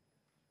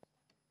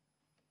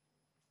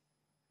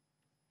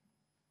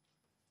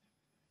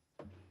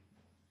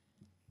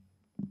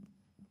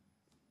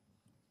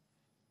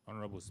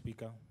 Honorable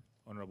Speaker,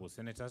 Honorable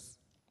Senators,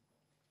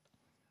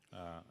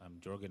 I'm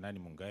Joroge Nani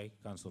Mungai,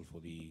 Counsel for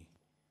the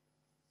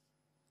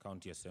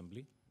County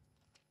Assembly,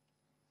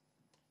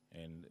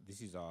 and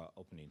this is our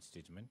opening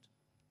statement.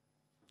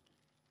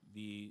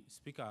 The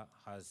Speaker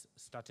has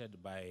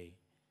started by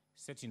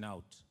setting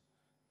out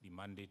the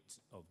mandate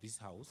of this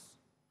House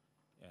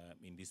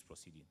in these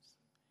proceedings.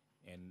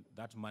 And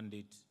that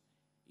mandate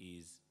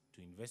is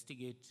to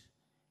investigate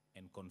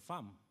and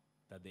confirm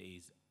that there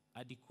is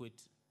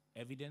adequate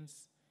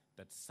evidence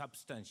that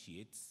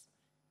substantiates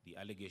the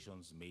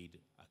allegations made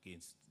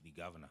against the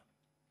governor.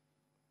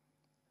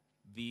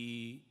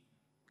 The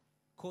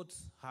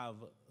courts have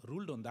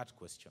ruled on that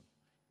question,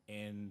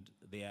 and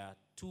there are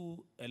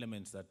two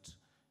elements that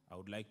I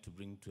would like to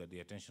bring to the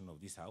attention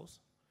of this House.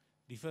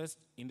 The first,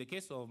 in the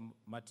case of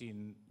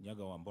Martin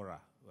Nyaga-Wambora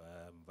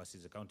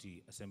versus the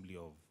County Assembly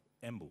of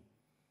Embu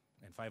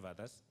and 5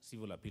 others,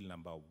 Civil Appeal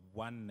number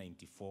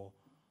 194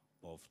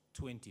 of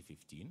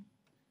 2015,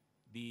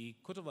 the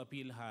Court of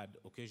Appeal had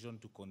occasion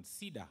to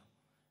consider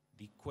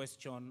the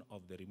question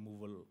of the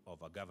removal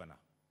of a governor.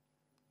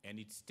 And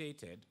it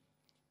stated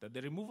that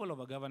the removal of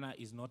a governor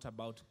is not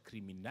about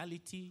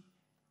criminality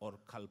or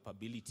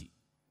culpability,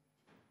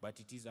 but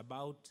it is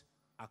about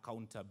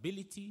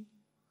accountability,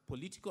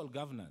 political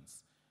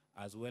governance,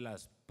 as well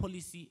as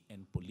policy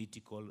and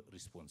political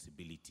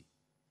responsibility.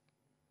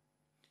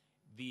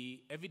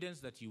 The evidence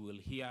that you will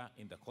hear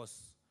in the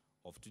course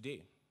of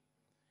today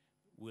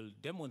will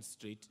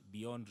demonstrate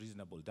beyond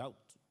reasonable doubt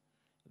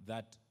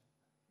that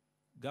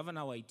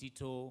Governor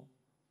Waitito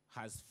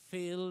has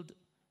failed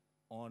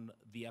on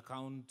the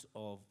account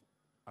of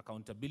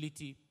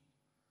accountability,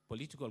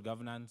 political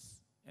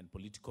governance, and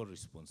political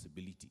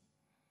responsibility,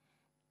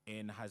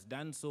 and has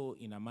done so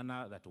in a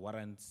manner that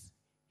warrants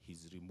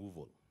his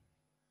removal.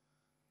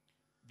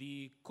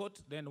 The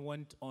court then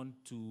went on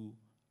to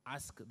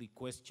ask the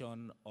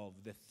question of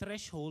the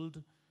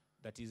threshold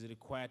that is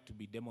required to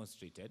be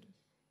demonstrated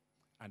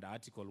under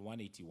Article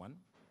 181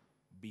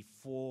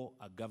 before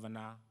a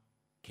governor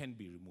can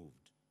be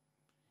removed.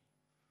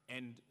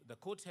 And the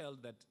court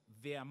held that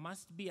there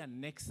must be a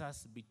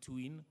nexus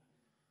between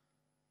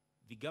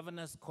the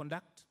governor's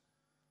conduct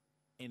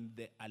and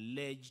the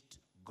alleged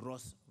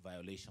gross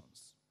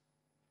violations.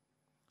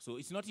 So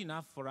it's not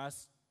enough for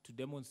us to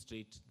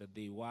demonstrate that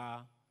they were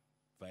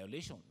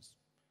violations.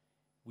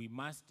 We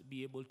must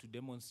be able to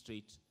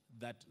demonstrate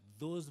that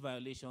those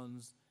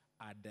violations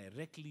are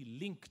directly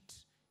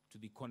linked to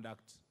the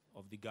conduct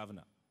of the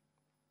governor.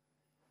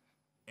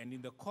 And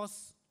in the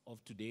course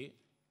of today,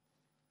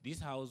 this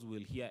House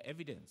will hear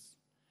evidence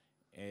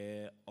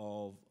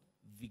of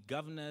the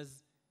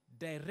governor's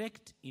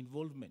direct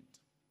involvement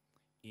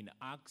in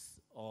acts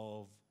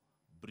of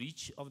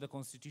breach of the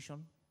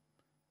Constitution,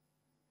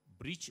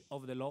 breach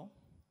of the law,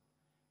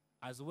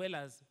 as well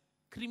as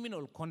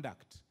criminal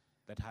conduct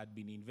that had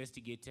been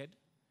investigated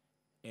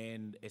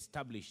and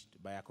established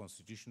by a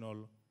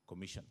constitutional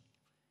commission.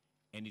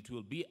 And it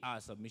will be our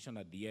submission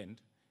at the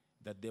end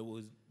that there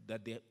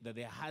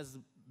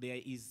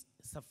is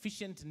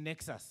sufficient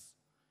nexus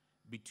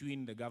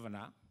between the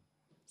governor's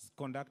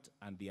conduct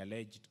and the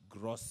alleged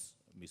gross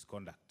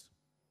misconduct.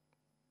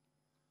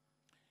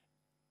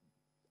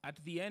 At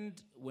the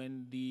end,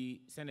 when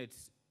the Senate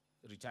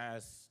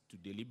retires to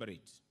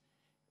deliberate,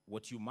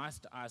 what you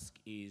must ask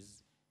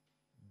is,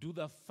 do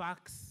the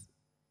facts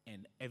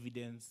and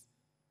evidence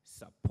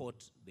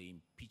support the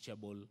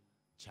impeachable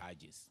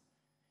charges?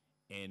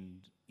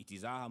 And it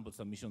is our humble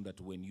submission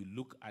that when you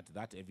look at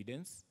that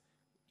evidence,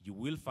 you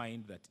will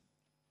find that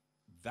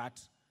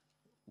that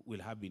will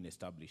have been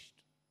established.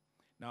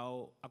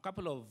 Now, a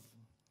couple of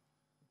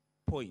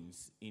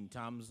points in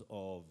terms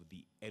of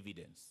the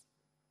evidence.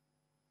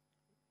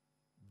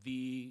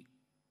 The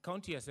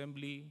County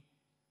Assembly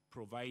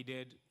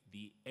provided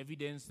the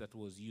evidence that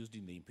was used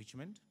in the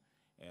impeachment,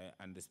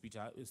 and the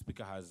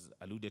speaker has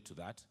alluded to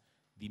that.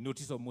 The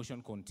notice of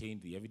motion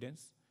contained the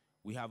evidence.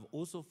 We have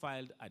also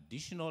filed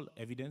additional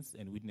evidence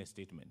and witness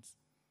statements.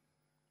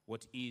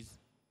 What is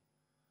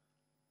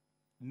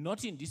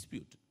not in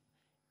dispute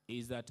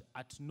is that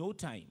at no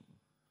time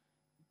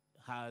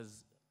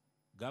has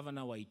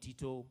Governor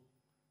Waitito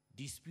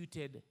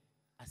disputed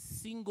a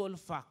single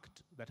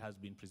fact that has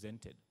been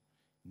presented,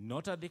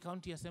 not at the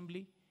County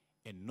Assembly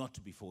and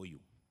not before you.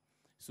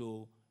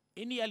 So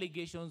any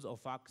allegations or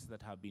facts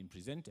that have been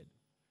presented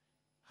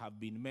have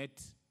been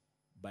met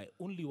by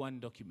only one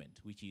document,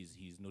 which is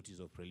his notice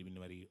of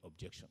preliminary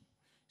objection.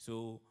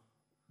 So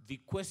the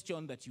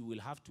question that you will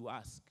have to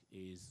ask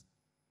is,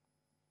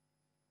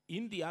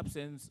 in the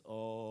absence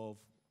of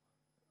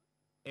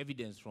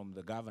evidence from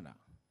the governor,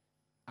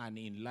 and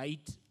in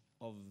light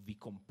of the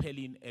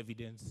compelling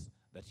evidence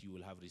that you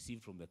will have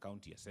received from the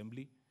County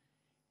Assembly,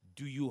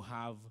 do you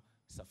have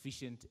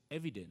sufficient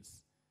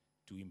evidence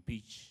to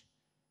impeach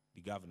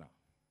the governor?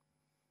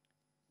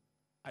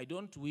 I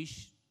don't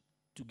wish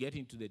to get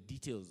into the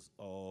details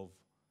of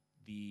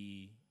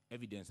the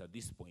evidence at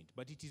this point,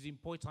 but it is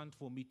important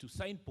for me to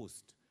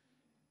signpost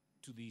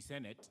to the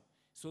Senate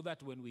so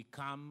that when we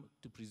come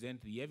to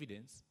present the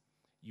evidence,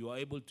 you are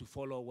able to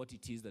follow what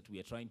it is that we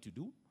are trying to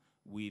do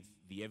with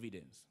the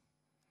evidence.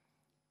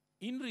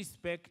 In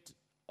respect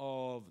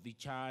of the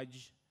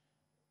charge,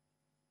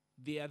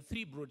 there are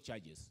 3 broad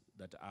charges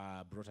that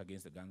are brought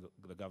against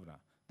the governor.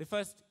 The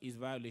first is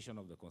violation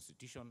of the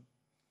Constitution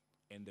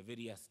and the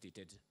various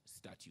stated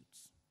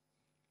statutes.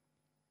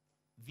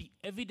 The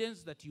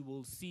evidence that you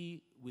will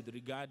see with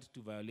regard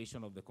to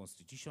violation of the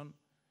Constitution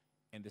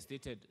and the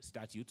stated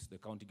statutes, the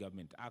County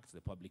Government Act,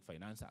 the Public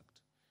Finance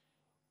Act,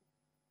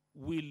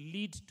 will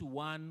lead to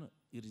one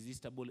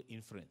irresistible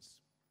inference.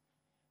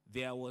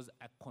 There was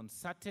a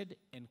concerted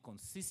and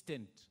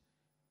consistent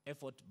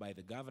effort by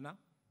the governor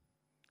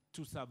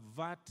to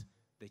subvert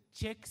the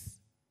checks,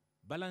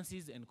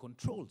 balances, and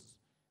controls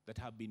that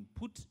have been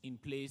put in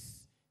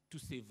place to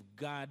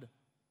safeguard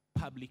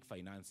public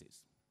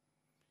finances.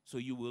 So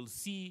you will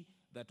see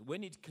that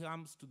when it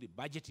comes to the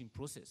budgeting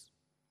process,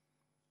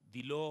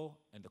 the law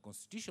and the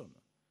Constitution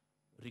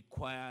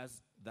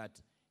requires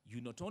that you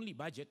not only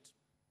budget,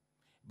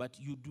 but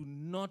you do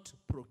not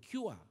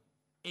procure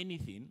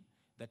anything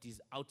that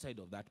is outside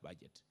of that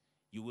budget.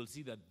 You will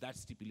see that that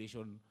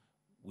stipulation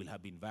will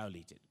have been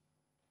violated.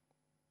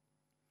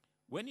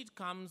 When it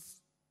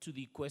comes to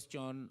the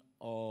question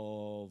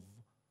of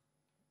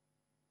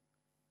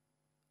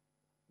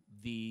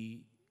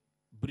the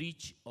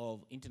breach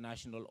of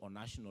international or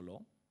national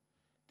law,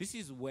 this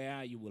is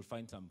where you will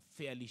find some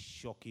fairly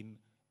shocking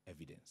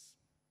evidence.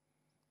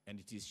 And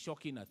it is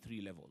shocking at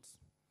 3 levels.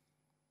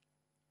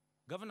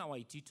 Governor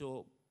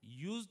Waitito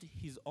used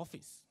his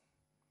office,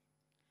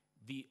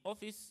 the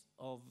office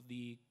of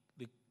the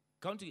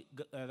county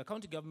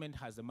government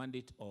has a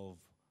mandate of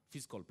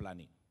fiscal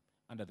planning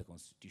under the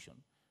Constitution.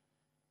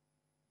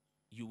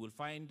 You will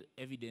find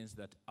evidence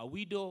that a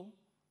widow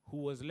who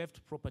was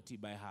left property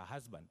by her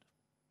husband,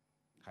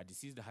 her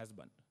deceased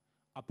husband,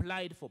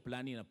 applied for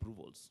planning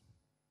approvals.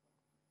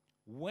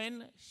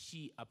 When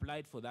she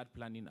applied for that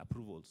planning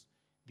approvals,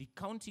 the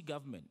county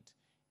government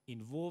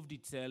involved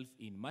itself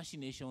in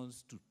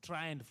machinations to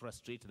try and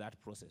frustrate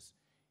that process,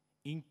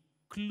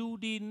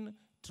 including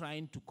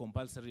trying to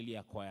compulsorily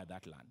acquire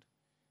that land.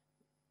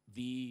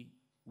 The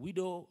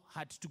widow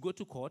had to go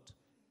to court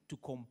to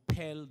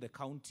compel the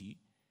county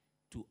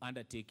to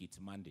undertake its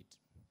mandate.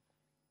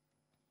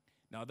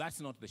 Now, that's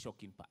not the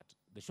shocking part.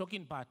 The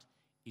shocking part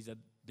is that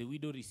the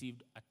widow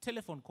received a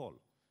telephone call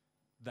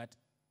that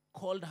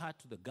called her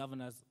to the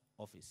governor's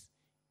office,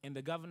 and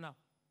the governor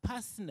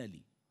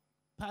personally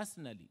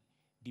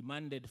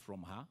demanded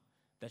from her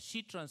that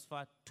she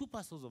transfer 2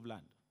 parcels of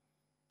land,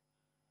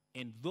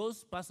 and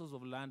those parcels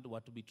of land were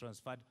to be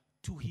transferred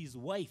to his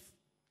wife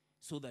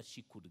so that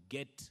she could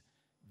get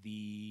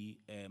the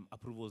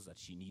approvals that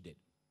she needed.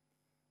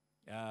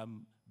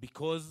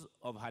 Because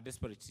of her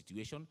desperate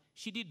situation,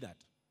 she did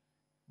that.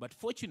 But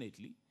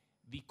fortunately,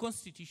 the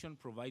Constitution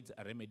provides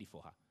a remedy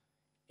for her.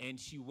 And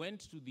she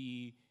went to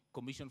the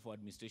Commission for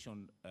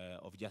Administration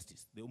of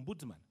Justice, the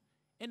Ombudsman,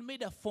 and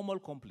made a formal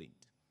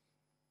complaint.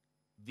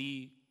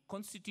 The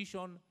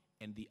Constitution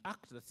and the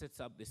Act that sets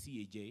up the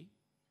CAJ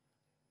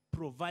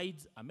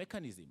provides a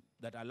mechanism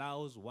that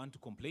allows one to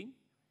complain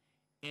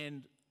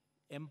and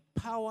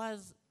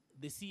empowers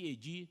the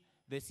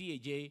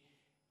CAJ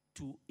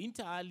to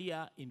inter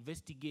alia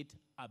investigate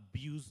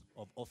abuse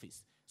of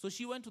office. So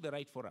she went to the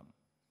right forum.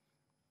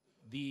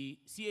 The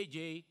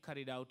CAJ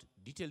carried out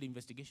detailed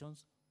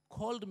investigations,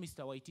 called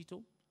Mr.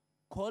 Waitito,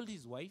 called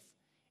his wife,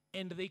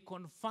 and they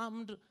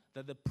confirmed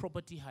that the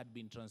property had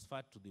been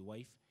transferred to the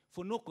wife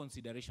for no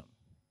consideration.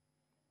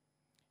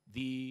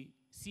 The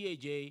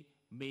CAJ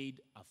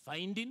made a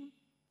finding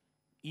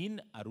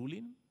in a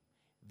ruling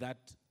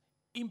that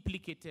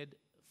implicated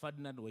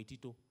Ferdinand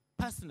Waitito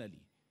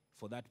personally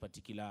for that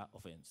particular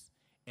offense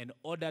and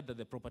ordered that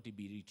the property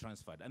be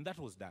retransferred, and that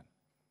was done.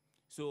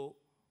 So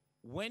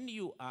when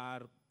you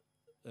are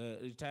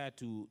retired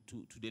to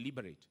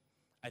deliberate,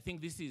 I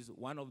think this is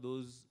one of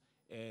those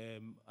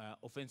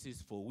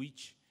offenses for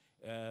which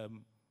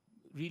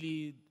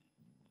really,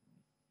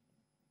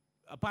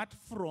 apart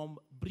from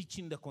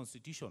breaching the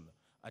Constitution,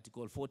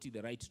 Article 40,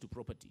 the right to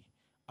property,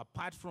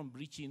 apart from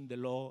breaching the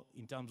law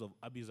in terms of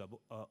abuse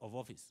of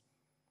office,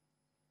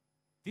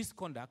 this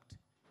conduct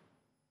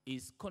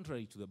is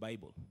contrary to the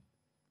Bible.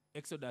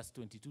 Exodus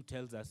 22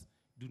 tells us,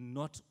 do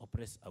not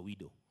oppress a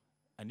widow.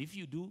 And if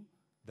you do,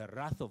 the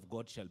wrath of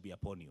God shall be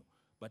upon you.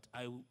 But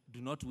I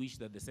do not wish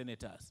that the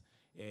senators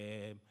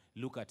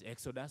look at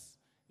Exodus.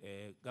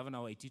 Governor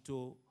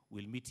Waitito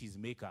will meet his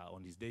maker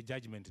on his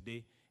judgment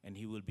day, and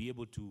he will be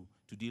able to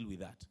deal with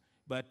that.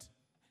 But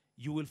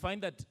you will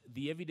find that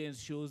the evidence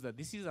shows that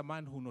this is a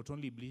man who not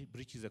only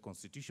breaches the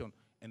Constitution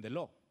and the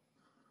law,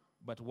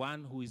 but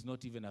one who is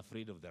not even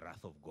afraid of the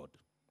wrath of God.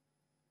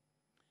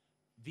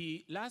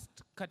 The last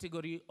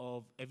category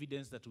of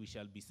evidence that we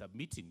shall be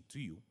submitting to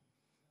you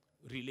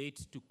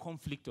relate to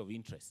conflict of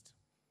interest.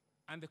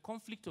 And the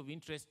conflict of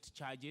interest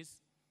charges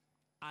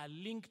are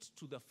linked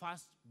to the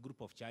first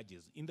group of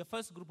charges. In the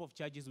first group of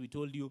charges, we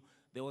told you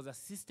there was a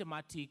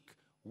systematic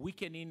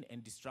weakening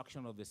and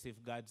destruction of the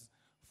safeguards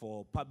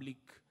for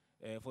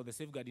the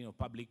safeguarding of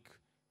public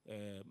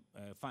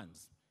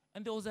funds.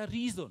 And there was a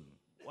reason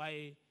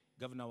why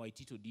Governor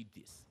Waitito did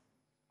this.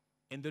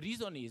 And the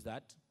reason is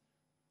that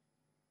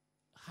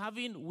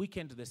having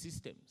weakened the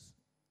systems,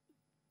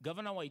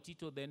 Governor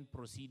Waitito then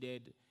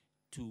proceeded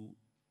to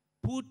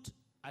put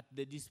at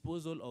the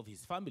disposal of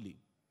his family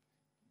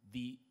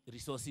the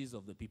resources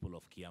of the people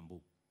of Kiambu.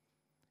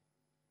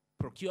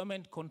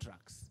 procurement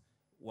contracts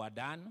were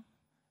done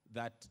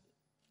that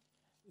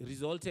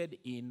resulted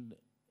in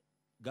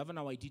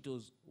Governor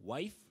Waitito's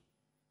wife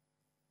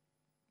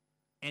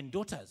and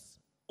daughters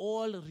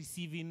all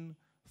receiving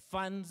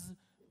funds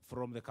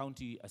from the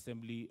county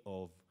assembly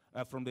of,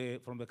 from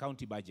the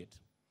county budget.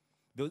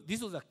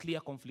 This was a clear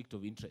conflict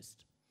of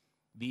interest.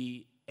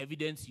 The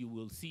evidence you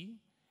will see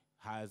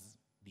has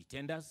the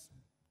tenders,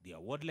 the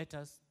award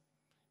letters,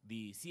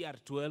 the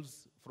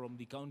CR12s from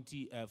the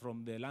county,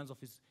 from the lands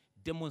office,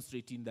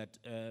 demonstrating that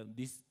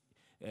these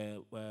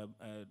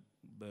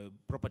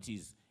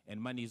properties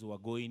and monies were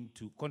going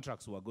to,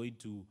 contracts were going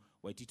to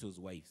Waitito's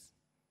wives.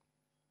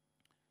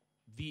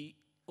 The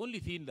only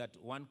thing that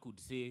one could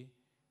say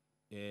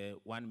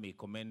one may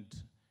commend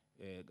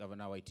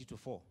Governor Waitito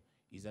for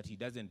is that he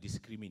doesn't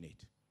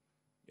discriminate.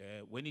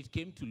 When it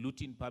came to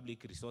looting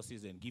public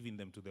resources and giving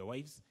them to the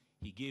wives,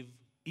 he gave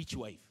each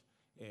wife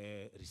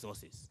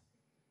resources.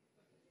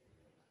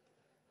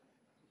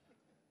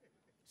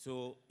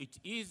 So it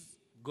is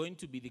going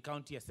to be the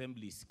county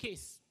assembly's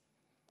case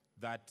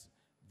that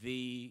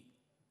the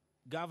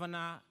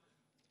governor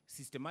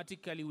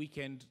systematically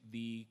weakened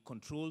the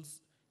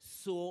controls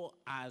so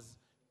as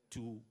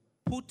to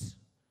put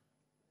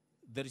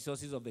the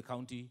resources of the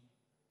county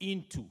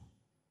into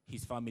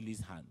his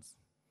family's hands.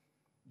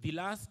 The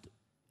last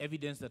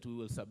evidence that we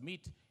will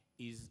submit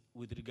is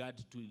with regard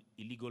to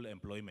illegal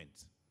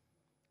employment.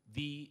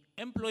 The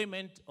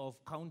employment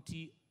of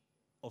county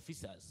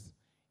officers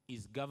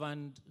is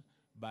governed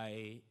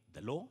by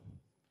the law,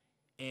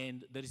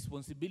 and the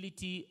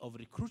responsibility of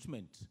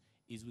recruitment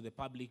is with the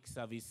Public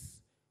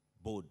Service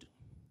Board.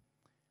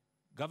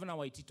 Governor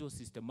Waitito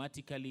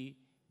systematically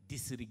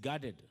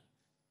disregarded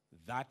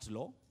that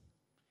law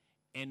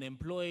and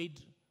employed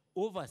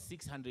over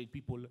 600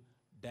 people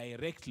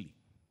directly.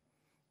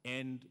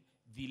 And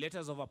the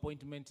letters of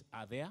appointment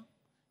are there.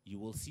 You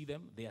will see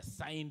them. They are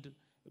signed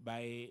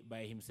by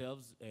himself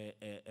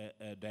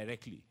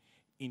directly,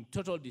 in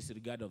total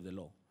disregard of the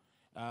law.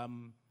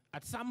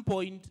 At some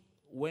point,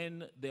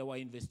 when there were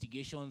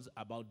investigations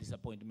about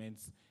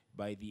disappointments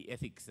by the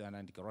Ethics and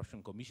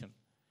Anti-Corruption Commission,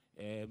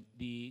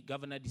 the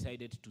governor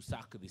decided to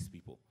sack these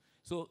people.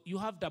 So you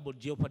have double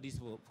jeopardies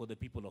for the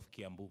people of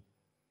Kiambu.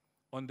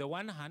 On the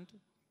one hand,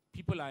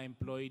 people are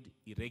employed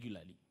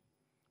irregularly.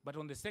 But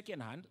on the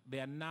second hand, they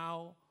are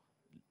now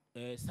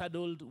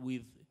saddled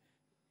with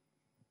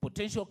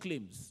potential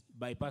claims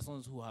by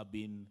persons who have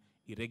been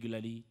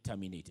irregularly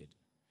terminated.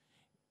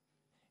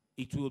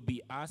 It will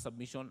be our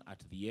submission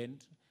at the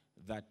end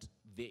that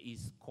there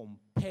is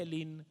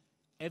compelling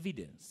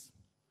evidence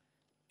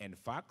and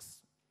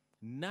facts,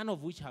 none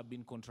of which have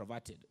been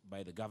controverted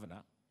by the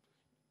governor,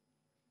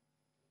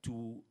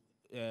 to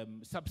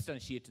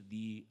substantiate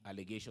the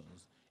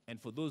allegations. And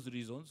for those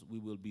reasons, we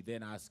will be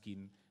then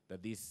asking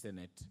that this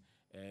Senate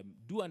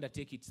do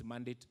undertake its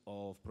mandate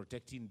of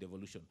protecting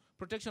devolution.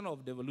 Protection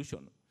of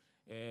devolution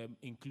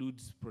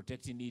includes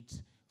protecting it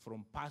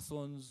from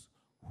persons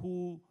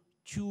who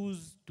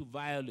choose to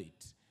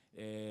violate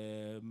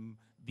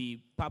the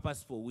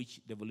purpose for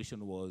which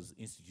devolution was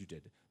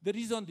instituted. The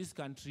reason this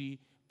country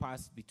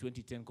passed the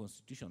 2010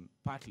 Constitution,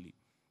 partly,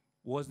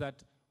 was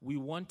that we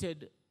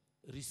wanted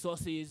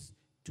resources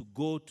to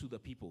go to the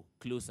people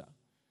closer.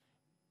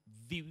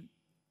 The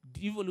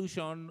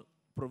devolution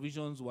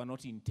provisions were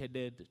not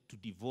intended to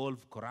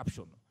devolve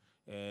corruption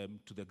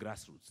to the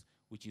grassroots,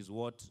 which is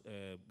what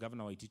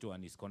Governor Waitito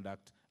and his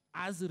conduct,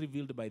 as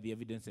revealed by the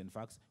evidence and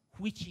facts,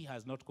 which he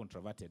has not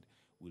controverted,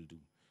 will do.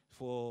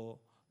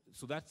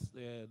 So that's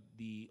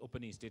the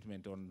opening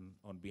statement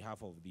on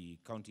behalf of the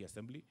County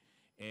Assembly.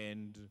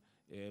 And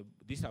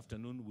this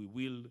afternoon, we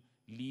will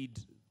lead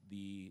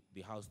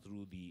the House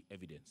through the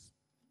evidence.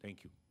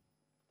 Thank you.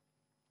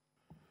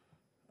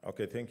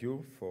 Okay, thank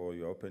you for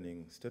your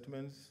opening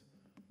statements.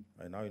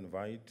 I now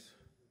invite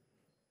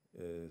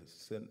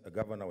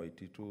Governor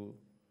Waitito,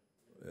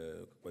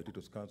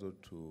 Waitito's counsel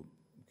to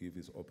give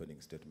his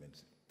opening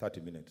statements.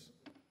 30 minutes.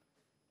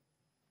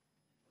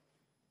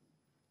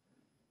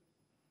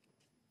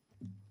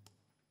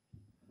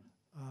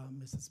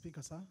 Mr.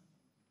 Speaker, sir,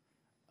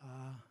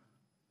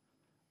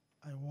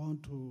 I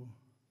want to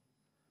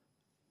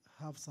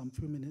have some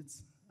few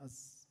minutes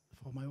as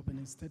for my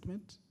opening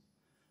statement.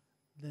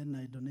 Then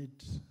I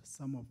donate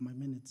some of my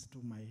minutes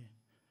to my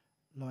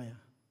lawyer.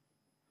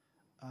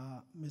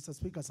 Mr.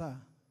 Speaker, sir,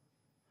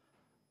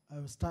 I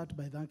will start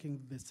by thanking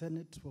the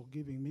Senate for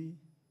giving me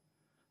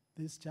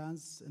this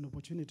chance and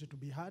opportunity to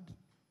be heard,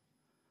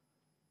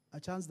 a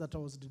chance that I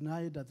was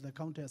denied at the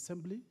County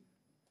Assembly.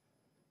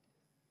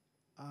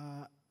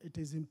 It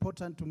is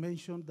important to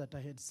mention that I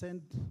had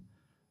sent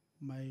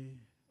my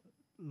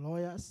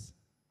lawyers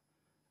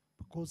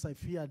because I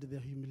feared the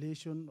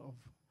humiliation of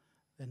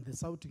and the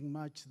shouting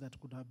match that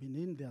could have been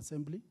in the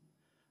assembly.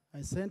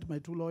 I sent my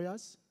 2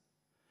 lawyers,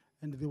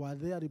 and they were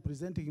there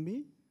representing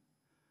me,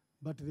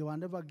 but they were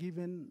never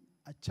given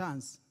a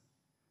chance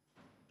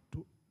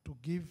to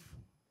give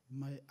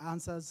my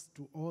answers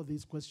to all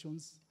these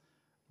questions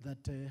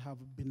that have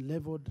been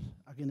leveled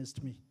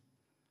against me.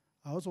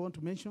 I also want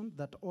to mention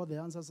that all the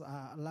answers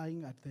are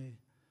lying at the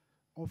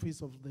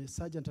office of the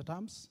Sergeant at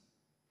Arms,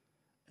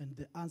 and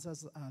the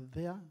answers are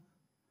there,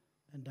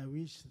 and I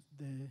wish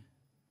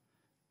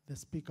the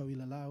Speaker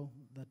will allow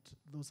that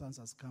those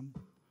answers come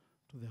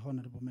to the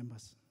honorable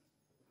members.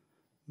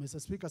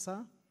 Mr. Speaker,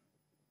 sir,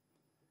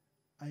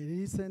 I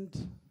listened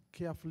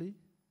carefully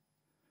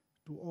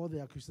to all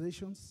the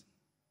accusations,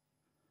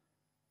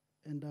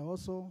 and I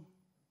also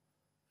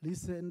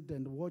listened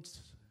and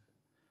watched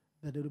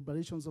the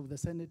deliberations of the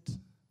Senate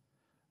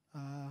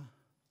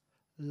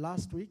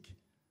last week,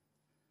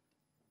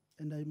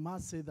 and I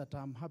must say that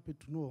I'm happy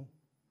to know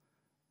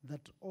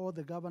that all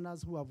the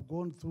governors who have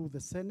gone through the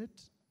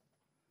Senate,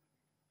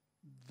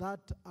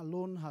 that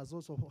alone has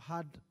also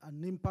had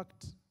an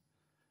impact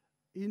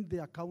in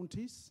their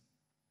counties,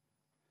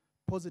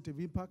 positive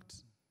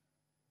impact,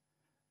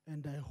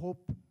 and I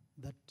hope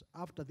that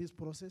after this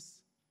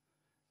process,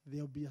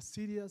 there will be a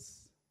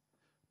serious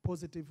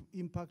positive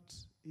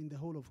impact in the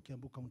whole of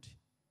Kiambu County.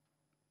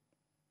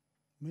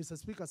 Mr.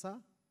 Speaker, sir,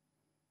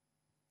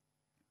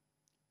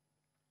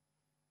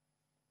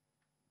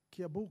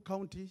 Kiambu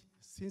County,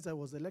 since I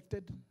was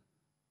elected,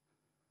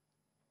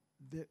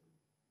 the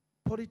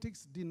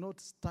politics did not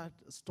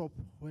stop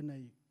when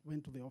I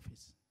went to the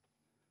office.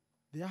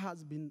 There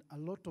has been a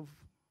lot of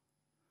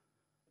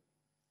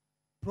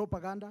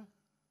propaganda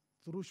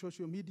through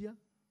social media,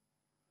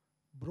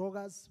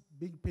 bloggers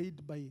being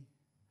paid by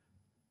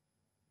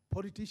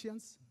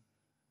politicians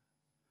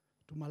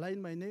to malign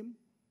my name,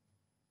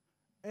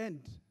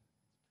 and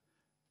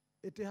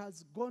it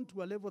has gone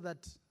to a level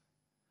that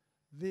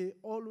they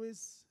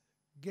always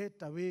get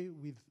away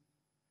with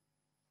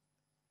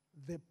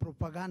the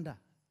propaganda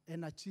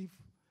and achieve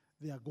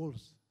their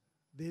goals.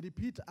 They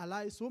repeat a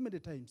lie so many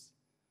times,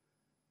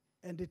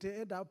 and it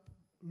ends up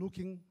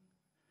looking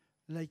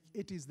like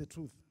it is the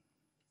truth.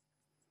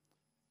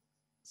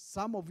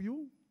 Some of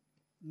you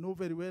know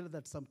very well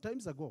that some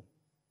times ago,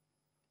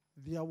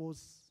 there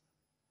was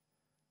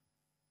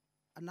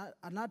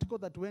an article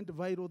that went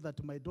viral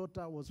that my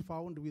daughter was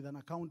found with an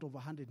account of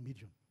 100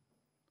 million.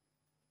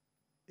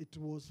 It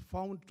was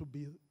found to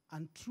be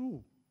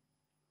untrue.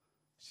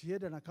 She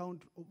had an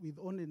account with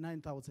only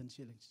 9,000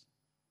 shillings.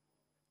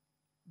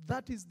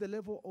 That is the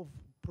level of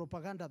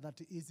propaganda that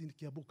is in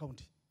Kiambu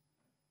County.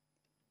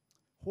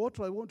 What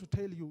I want to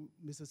tell you,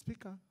 Mr.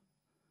 Speaker,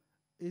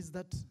 is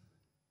that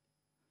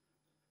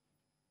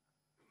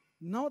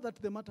now that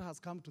the matter has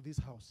come to this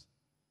House,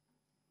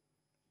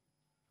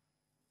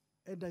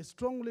 and I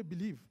strongly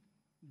believe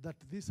that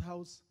this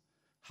House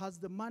has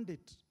the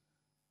mandate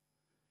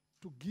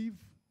to give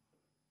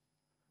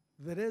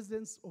the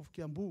residents of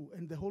Kiambu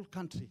and the whole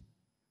country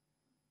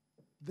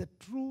the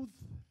truth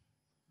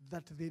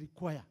that they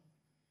require,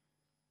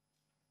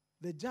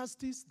 the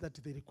justice that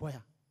they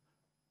require.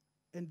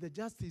 And the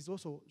justice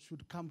also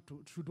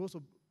should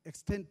also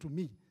extend to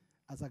me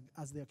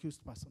as the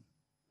accused person.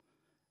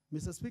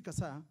 Mr. Speaker,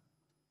 sir,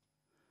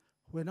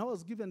 when I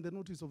was given the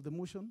notice of the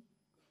motion,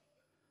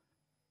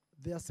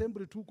 the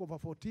Assembly took over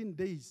 14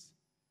 days,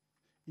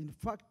 in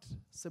fact,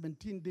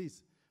 17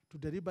 days, to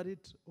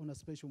deliberate on a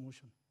special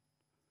motion.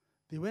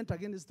 They went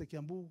against the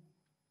Kiambu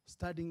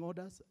standing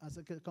orders, as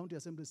a County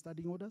Assembly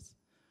standing orders,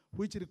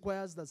 which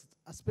requires that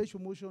a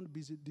special motion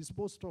be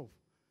disposed of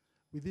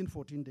within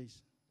 14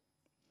 days.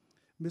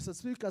 Mr.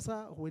 Speaker,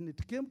 sir, when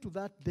it came to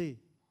that day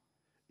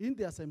in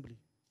the Assembly,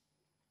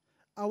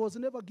 I was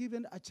never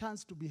given a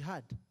chance to be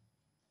heard.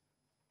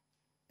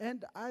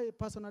 And I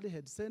personally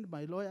had sent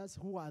my lawyers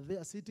who are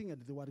there sitting,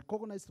 and they were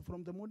recognized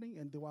from the morning,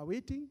 and they were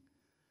waiting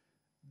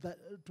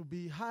to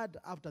be heard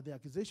after the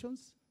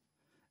accusations,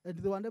 and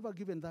they were never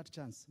given that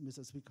chance,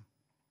 Mr. Speaker.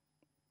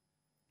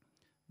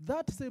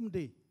 That same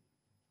day,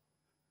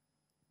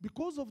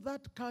 because of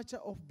that culture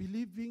of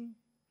believing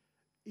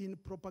in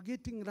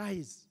propagating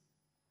lies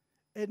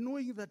and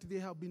knowing that they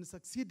have been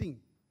succeeding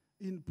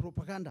in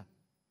propaganda,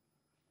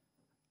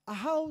 a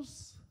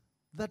House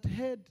that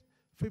had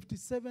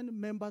 57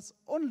 members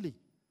only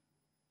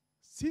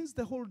since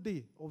the whole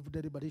day of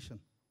deliberation,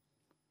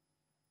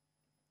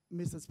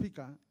 Mr.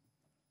 Speaker,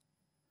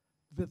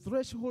 the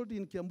threshold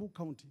in Kiambu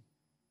County,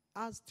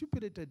 as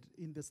stipulated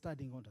in the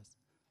standing orders,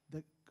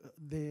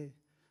 the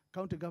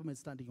county government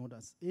standing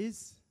orders,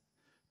 is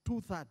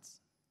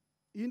 2/3.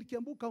 In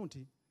Kiambu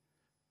County,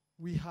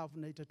 we have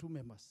 92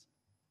 members.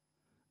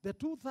 The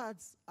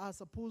 2/3 are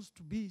supposed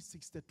to be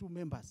 62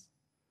 members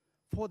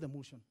for the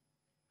motion.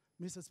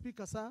 Mr.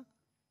 Speaker, sir,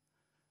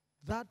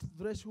 that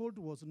threshold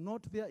was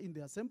not there in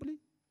the Assembly.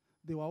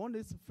 There were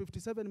only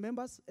 57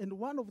 members, and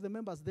one of the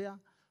members there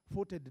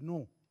voted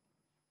no.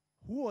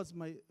 Who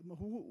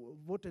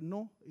voted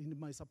no in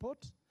my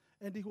support,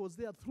 and he was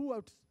there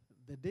throughout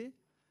the day,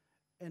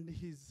 and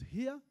he's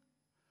here.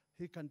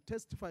 He can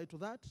testify to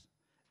that.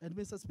 And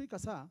Mr. Speaker,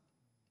 sir,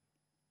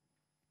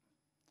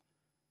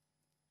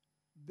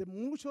 the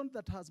motion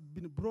that has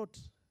been brought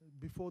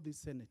before the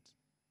Senate,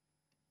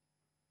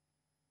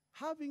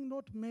 having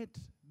not met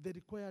the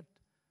required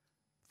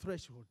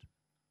threshold,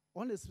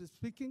 honestly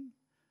speaking,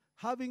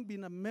 having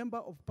been a member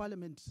of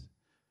Parliament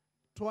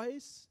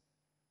twice,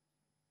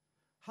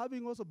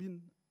 having also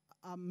been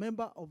a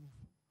member of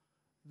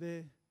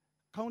the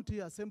County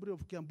Assembly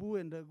of Kiambu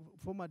and the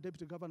former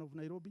Deputy Governor of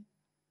Nairobi,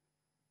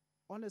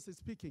 honestly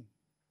speaking,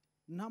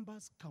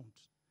 numbers count.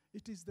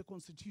 It is the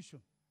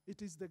Constitution.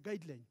 It is the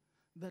guideline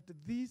that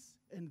this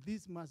and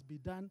this must be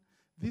done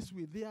this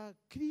way. There are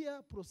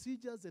clear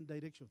procedures and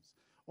directions.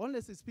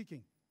 Honestly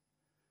speaking,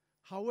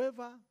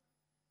 however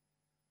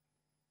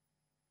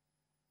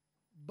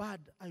bad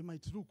I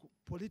might look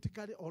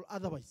politically or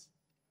otherwise,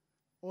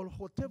 or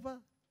whatever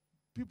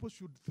people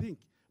should think,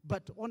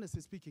 but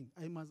honestly speaking,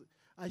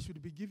 I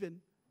should be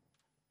given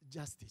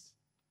justice.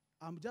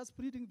 I'm just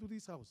pleading to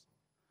this house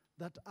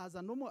that as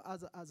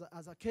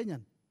a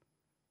Kenyan,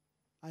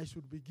 I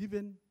should be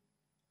given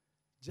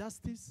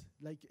justice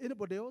like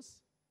anybody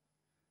else.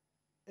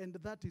 And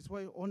that is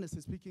why,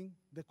 honestly speaking,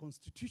 the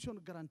Constitution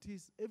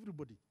guarantees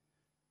everybody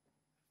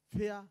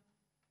fair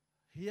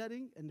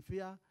hearing and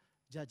fair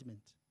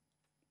judgment.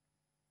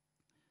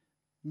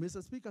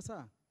 Mr. Speaker,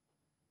 sir,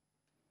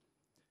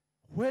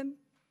 when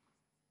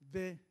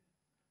the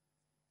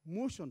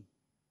motion,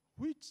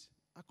 which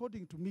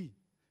according to me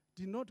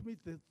did not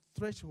meet the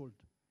threshold,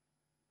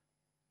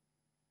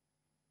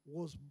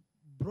 was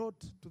brought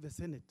to the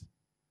Senate,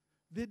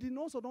 they did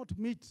also not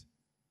meet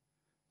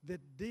the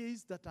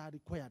days that are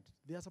required.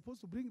 They are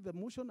supposed to bring the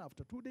motion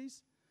after 2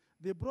 days.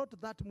 They brought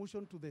that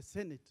motion to the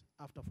Senate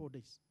after 4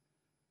 days.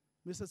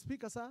 Mr.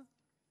 Speaker, sir,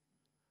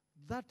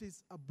 that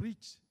is a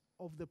breach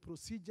of the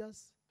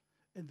procedures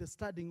and the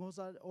standing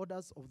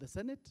orders of the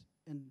Senate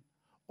and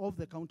of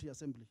the County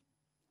Assembly.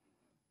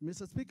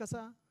 Mr. Speaker,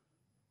 sir,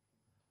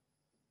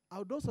 I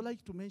would also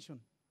like to mention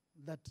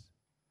that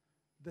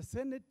the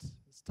Senate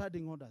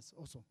standing orders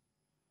also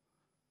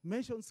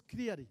mentions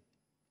clearly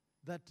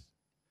that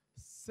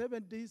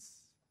 7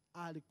 days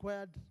are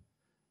required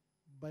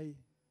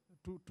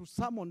to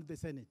summon the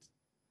Senate.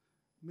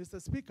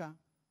 Mr. Speaker,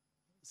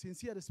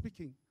 sincerely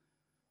speaking,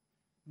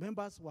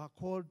 members were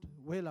called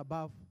well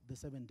above the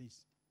 7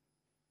 days.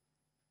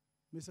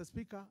 Mr.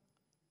 Speaker,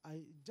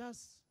 I'm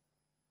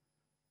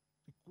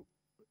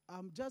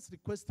just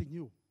requesting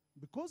you,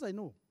 because I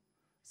know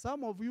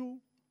some of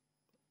you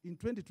in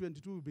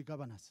 2022 will be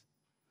governors,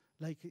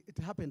 like it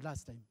happened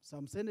last time.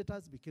 Some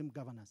senators became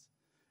governors.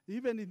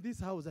 Even in this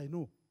house, I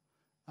know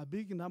a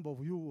big number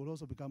of you will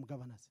also become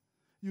governors.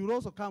 You will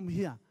also come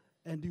here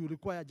and you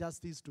require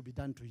justice to be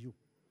done to you.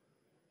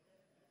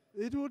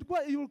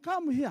 You will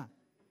come here.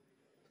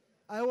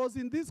 I was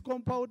in this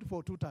compound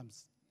for 2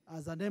 terms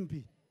as an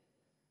MP,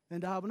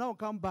 and I have now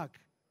come back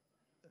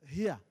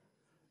here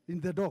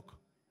in the dock.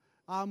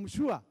 I'm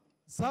sure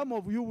some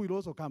of you will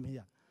also come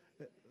here.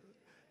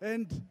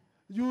 And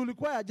you will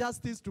require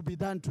justice to be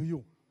done to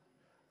you.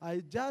 I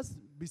just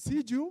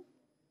beseech you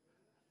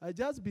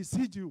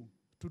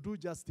to do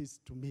justice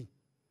to me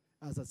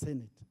as a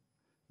Senate.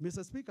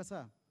 Mr. Speaker,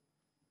 sir,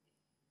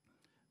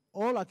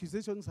 all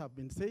accusations have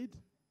been said.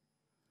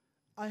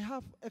 I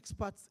have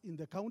experts in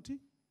the county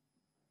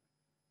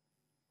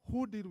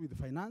who deal with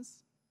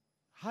finance,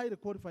 highly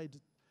qualified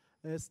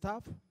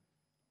staff.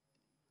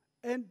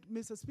 And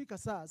Mr. Speaker,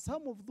 sir,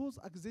 some of those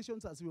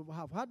accusations, as you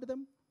have heard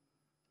them,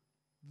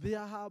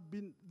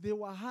 they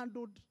were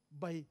handled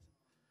by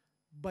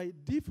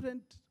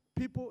different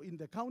people in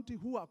the county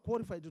who are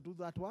qualified to do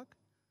that work.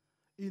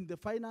 In the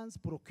finance,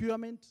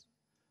 procurement,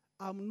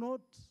 I'm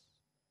not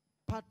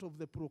part of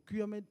the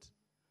procurement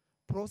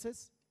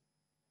process.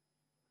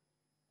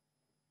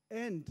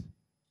 And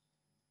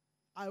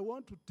I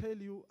want to tell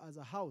you as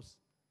a house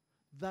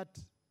that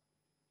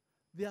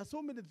there are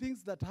so many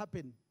things that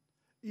happen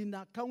in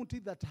a county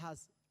that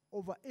has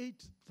over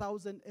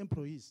 8,000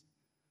 employees.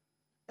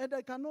 And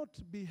I cannot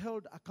be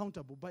held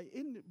accountable by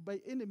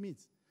any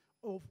means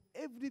of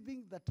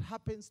everything that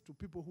happens to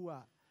people who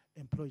are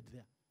employed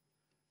there.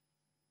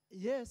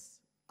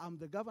 Yes, I'm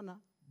the governor,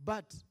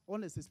 but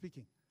honestly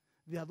speaking,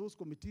 there are those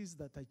committees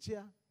that I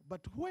chair,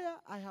 but where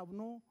I have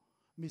no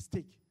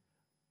mistake,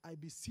 I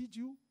beseech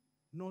you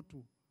not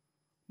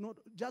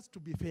just to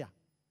be fair.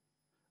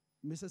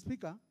 Mr.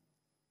 Speaker,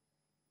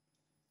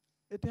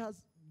 it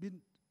has been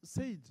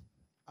said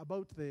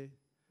about the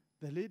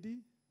lady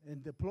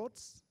and the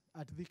plots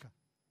at Thika.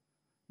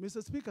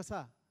 Mr. Speaker,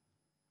 sir,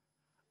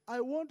 I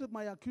want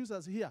my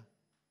accusers here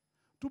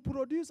to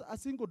produce a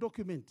single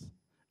document,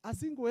 a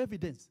single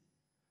evidence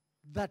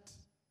that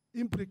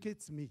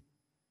implicates me.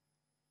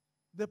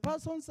 The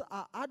persons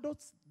are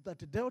adults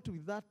that dealt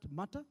with that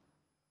matter.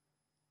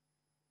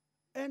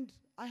 And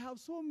I have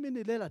so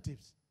many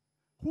relatives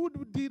who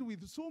do deal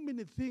with so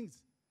many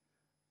things.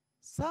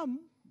 Some,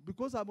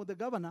 because I'm the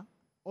governor,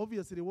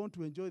 obviously want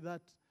to enjoy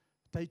that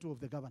title of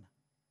the governor.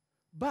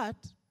 But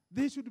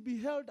they should be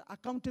held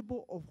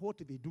accountable of what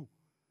they do.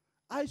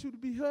 I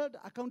should be held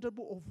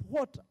accountable of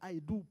what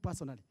I do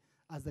personally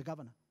as the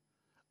governor.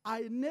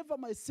 I never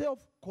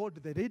myself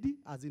called the lady,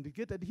 as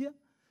indicated here.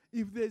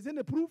 If there is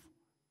any proof,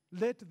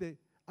 let the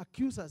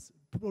accusers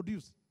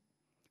produce.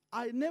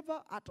 I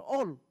never at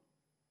all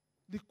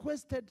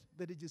requested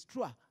the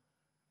registrar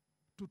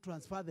to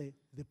transfer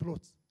the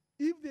plots.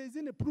 If there is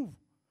any proof,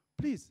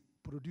 please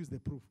produce the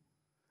proof.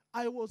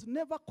 I was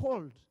never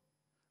called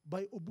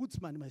by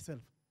ombudsman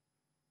myself.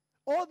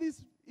 All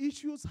these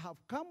issues have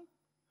come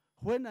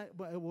when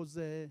I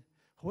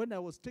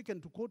was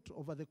taken to court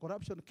over the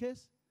corruption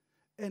case,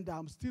 and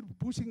I'm still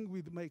pushing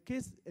with my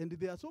case, and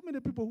there are so many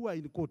people who are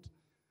in court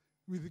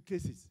with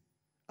cases.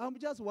 I'm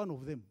just one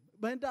of them,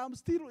 but I'm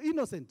still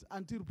innocent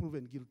until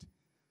proven guilty.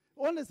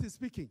 Honestly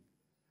speaking,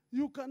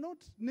 you cannot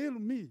nail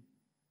me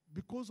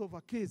because of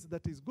a case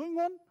that is going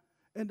on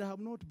and I have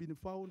not been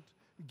found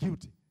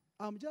guilty.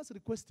 I'm just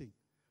requesting,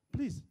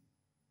 please,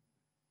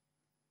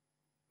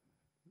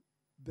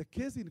 the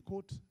case in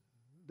court,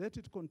 let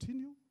it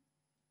continue.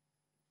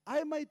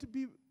 I might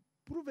be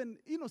proven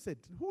innocent,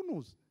 who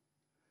knows?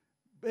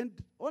 And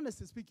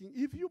honestly speaking,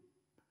 if you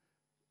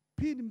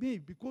pin me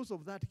because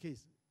of that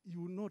case,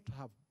 you will not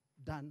have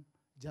done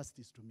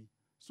justice to me.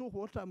 So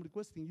what I'm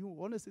requesting you,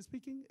 honestly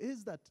speaking,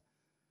 is that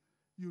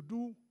you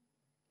do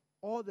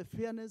all the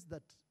fairness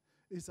that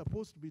is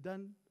supposed to be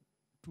done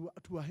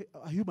to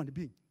a human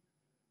being.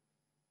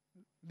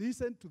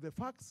 Listen to the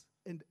facts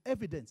and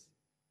evidence,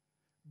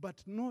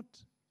 but not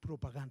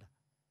propaganda.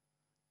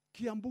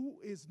 Kiambu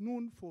is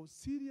known for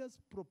serious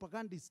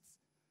propagandists.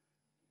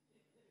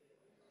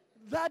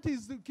 That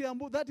is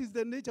Kiambu, that is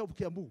the nature of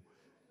Kiambu.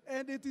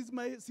 And it is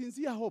my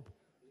sincere hope.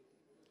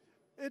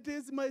 It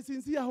is my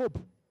sincere hope.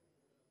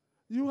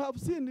 You have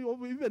seen,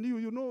 even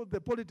you know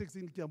the politics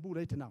in Kiambu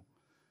right now.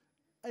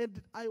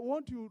 And I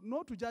want you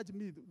not to judge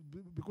me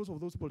because of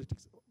those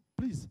politics.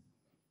 Please,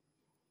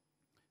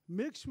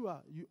 make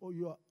sure,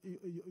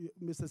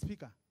 Mr.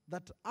 Speaker,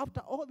 that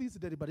after all these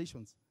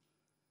deliberations,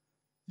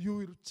 you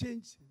will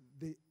change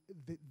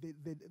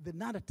the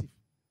narrative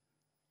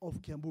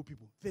of Kiambu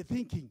people, the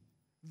thinking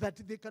that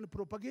they can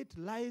propagate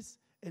lies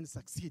and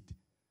succeed,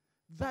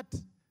 that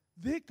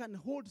they can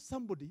hold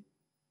somebody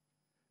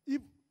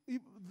if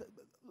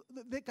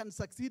they can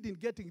succeed in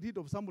getting rid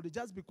of somebody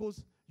just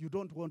because you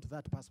don't want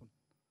that person.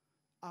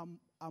 I'm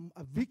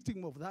a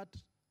victim of that,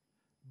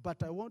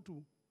 but I want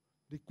to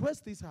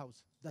request this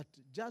House that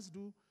just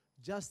do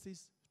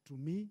justice to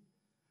me,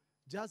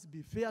 just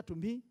be fair to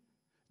me,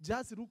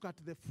 just look at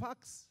the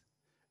facts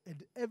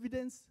and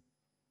evidence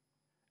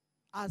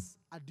as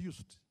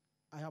adduced.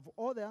 I have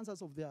all the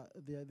answers of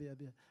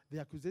the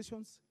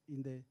accusations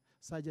in the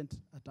Sergeant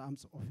at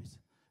Arms office.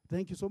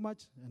 Thank you so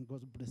much, and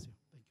God bless you.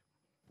 Thank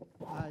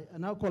you. I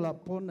now call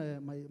upon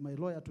my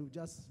lawyer to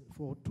just,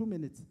 for 2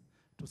 minutes,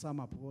 to sum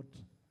up what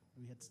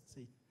we had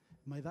said.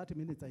 My 30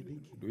 minutes, I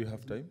think. Do we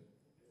have time?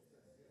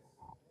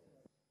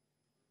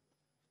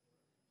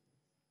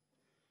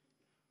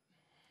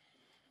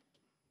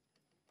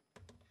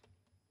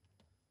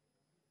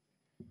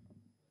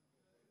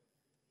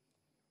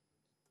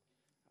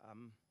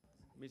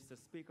 Mr.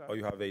 Speaker. Oh,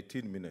 you have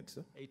 18 minutes.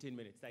 18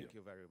 minutes, thank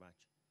you very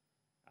much.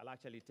 I'll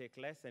actually take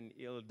less and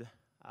yield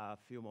a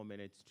few more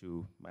minutes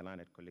to my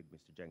learned colleague,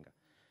 Mr. Jenga.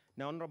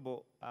 Now,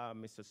 Honorable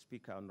Mr.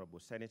 Speaker, Honorable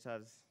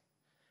Senators,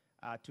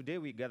 today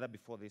we gather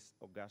before this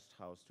august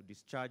House to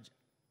discharge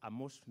a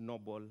most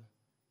noble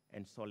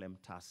and solemn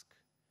task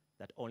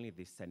that only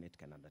this Senate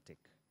can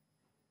undertake.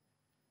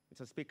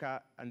 Mr.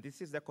 Speaker, and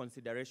this is the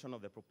consideration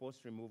of the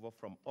proposed removal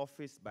from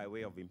office by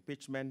way of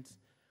impeachment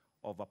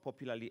of a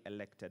popularly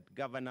elected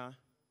governor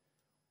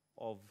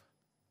of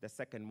the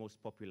second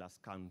most populous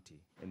county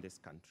in this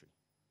country.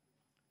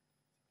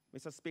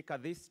 Mr. Speaker,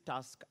 this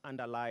task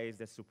underlies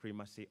the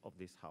supremacy of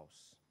this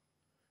House.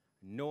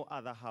 No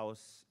other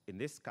House in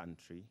this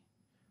country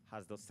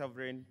has the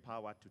sovereign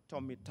power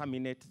to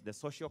terminate the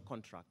social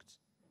contract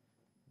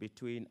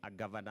between a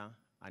governor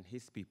and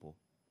his people,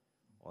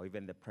 or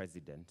even the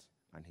president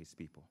and his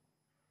people.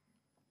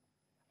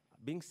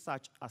 Being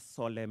such a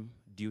solemn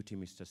duty,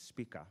 Mr.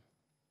 Speaker,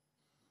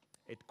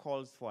 it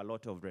calls for a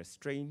lot of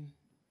restraint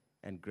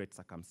and great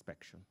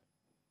circumspection.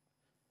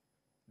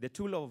 The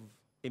tool of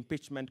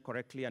impeachment,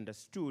 correctly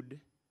understood,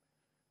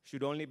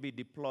 should only be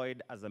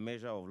deployed as a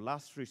measure of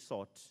last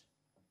resort,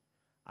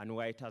 and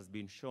where it has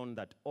been shown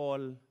that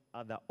all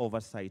other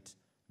oversight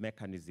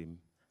mechanisms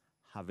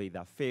have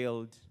either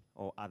failed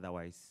or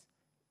otherwise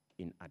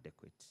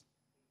inadequate.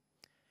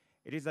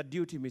 It is a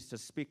duty, Mr.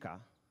 Speaker,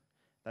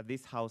 that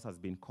this House has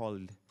been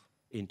called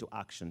into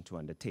action to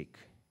undertake.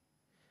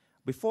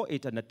 Before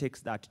it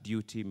undertakes that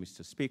duty,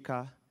 Mr.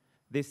 Speaker,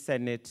 this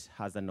Senate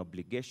has an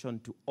obligation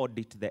to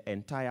audit the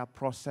entire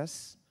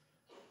process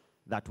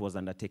that was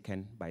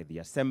undertaken by the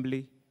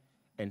Assembly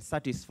and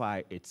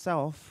satisfy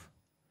itself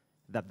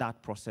that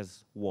that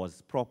process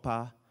was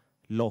proper,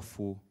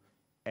 lawful,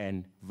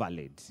 and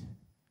valid.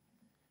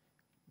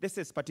 This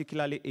is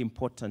particularly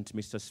important,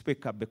 Mr.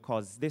 Speaker,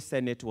 because this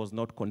Senate was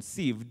not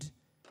conceived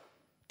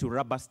to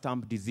rubber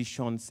stamp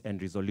decisions and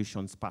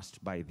resolutions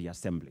passed by the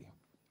Assembly.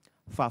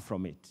 Far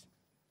from it.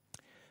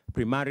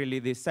 Primarily,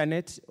 the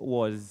Senate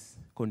was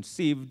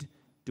conceived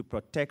to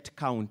protect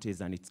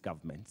counties and its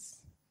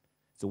governments.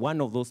 So one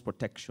of those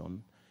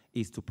protections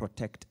is to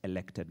protect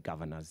elected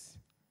governors,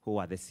 who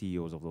are the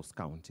CEOs of those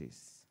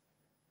counties.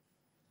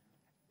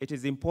 It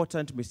is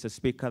important, Mr.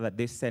 Speaker, that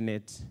this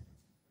Senate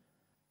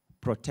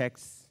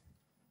protects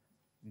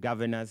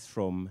governors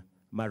from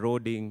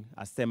marauding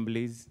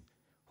assemblies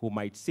who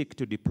might seek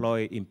to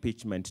deploy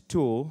impeachment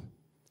tool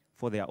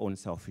for their own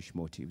selfish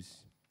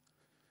motives.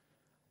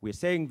 We're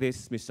saying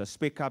this, Mr.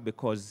 Speaker,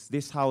 because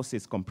this House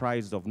is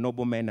comprised of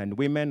noble men and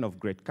women of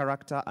great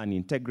character and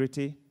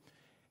integrity,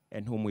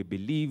 and whom we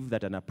believe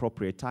that at an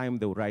appropriate time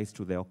they will rise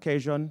to the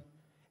occasion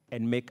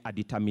and make a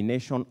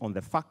determination on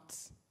the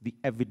facts, the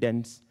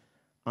evidence,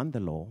 and the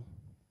law,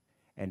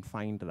 and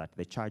find that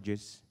the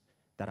charges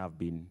that have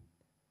been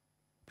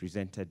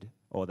presented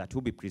or that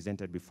will be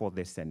presented before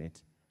the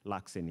Senate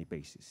lacks any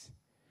basis.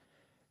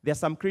 There are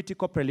some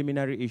critical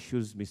preliminary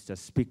issues, Mr.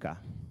 Speaker,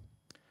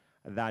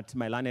 that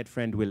my learned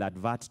friend will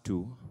advert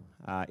to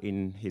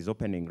in his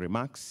opening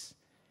remarks,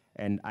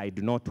 and I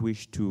do not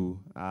wish to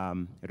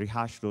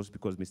rehash those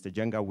because Mr.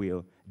 Jenga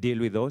will deal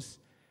with those.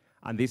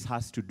 And this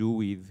has to do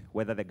with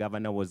whether the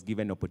governor was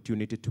given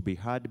opportunity to be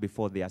heard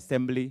before the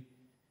assembly,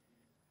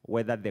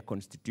 whether the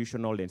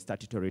constitutional and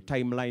statutory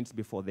timelines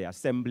before the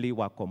assembly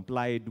were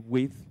complied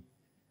with,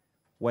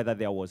 whether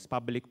there was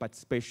public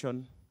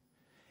participation,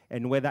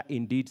 and whether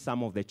indeed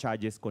some of the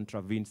charges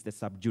contravenes the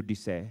sub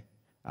judice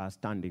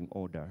standing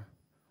order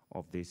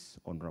of this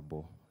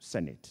Honorable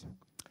Senate.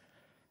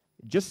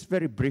 Just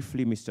very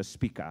briefly, Mr.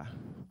 Speaker,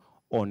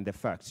 on the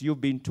facts.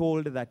 You've been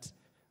told that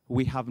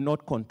we have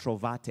not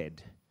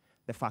controverted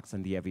the facts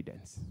and the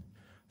evidence.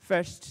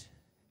 First,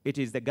 it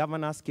is the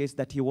governor's case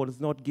that he was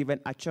not given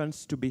a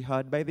chance to be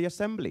heard by the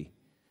assembly.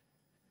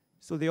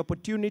 So the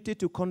opportunity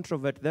to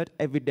controvert that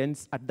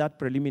evidence at that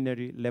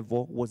preliminary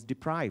level was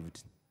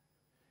deprived.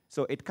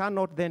 So it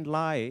cannot then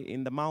lie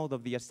in the mouth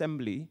of the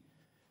assembly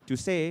to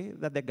say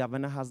that the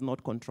governor has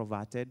not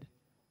controverted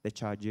the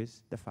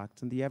charges, the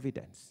facts, and the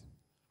evidence.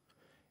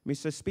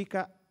 Mr.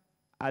 Speaker,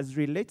 as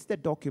relates the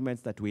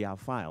documents that we have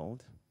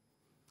filed,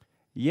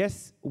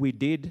 yes, we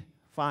did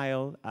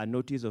file a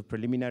notice of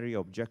preliminary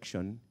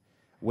objection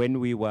when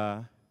we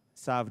were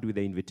served with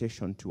the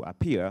invitation to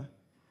appear,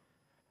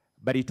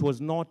 but it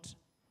was not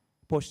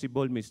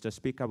possible, Mr.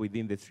 Speaker,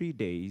 within the 3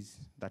 days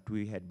that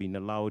we had been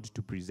allowed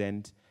to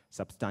present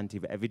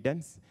substantive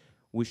evidence.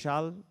 We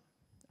shall,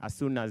 as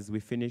soon as we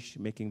finish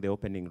making the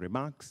opening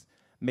remarks,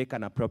 make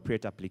an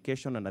appropriate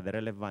application under the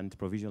relevant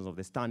provisions of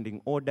the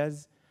standing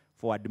orders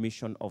for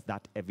admission of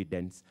that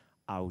evidence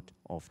out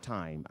of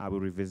time. I will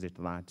revisit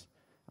that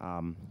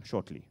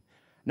shortly.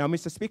 Now,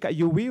 Mr. Speaker,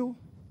 you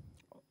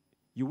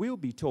will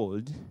be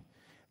told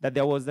that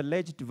there was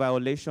alleged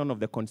violation of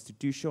the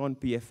Constitution,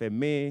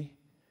 PFMA,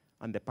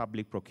 and the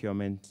Public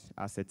Procurement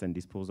Assets and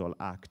Disposal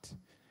Act,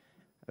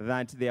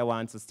 that there were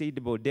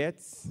unsustainable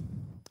debts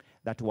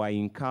that were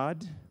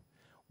incurred.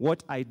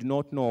 What I do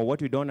not know,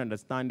 what we don't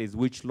understand is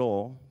which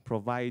law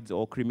provides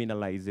or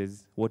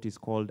criminalizes what is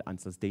called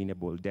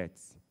unsustainable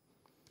debts.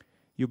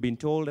 You've been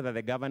told that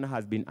the governor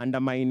has been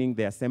undermining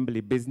the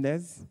assembly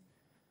business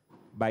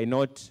by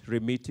not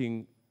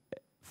remitting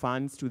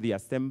funds to the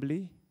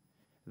assembly.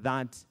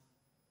 That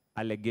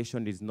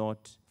allegation is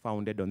not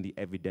founded on the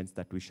evidence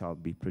that we shall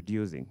be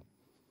producing.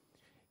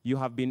 You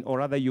have been, or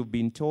rather you've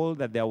been told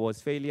that there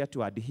was failure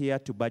to adhere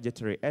to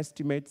budgetary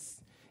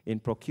estimates in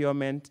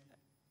procurement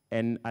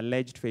and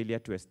alleged failure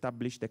to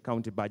establish the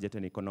County Budget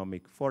and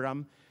Economic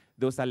Forum.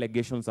 Those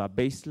allegations are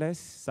baseless,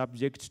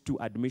 subject to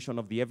admission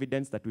of the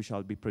evidence that we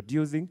shall be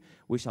producing.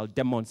 We shall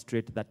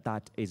demonstrate that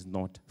that is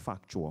not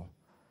factual.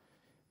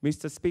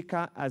 Mr.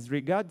 Speaker, as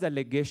regards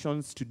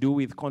allegations to do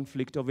with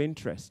conflict of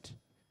interest,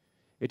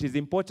 it is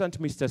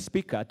important, Mr.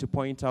 Speaker, to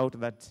point out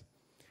that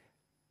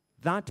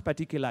that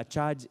particular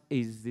charge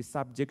is the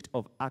subject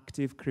of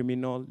active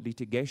criminal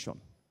litigation.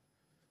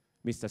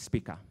 Mr.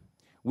 Speaker,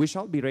 we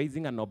shall be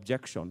raising an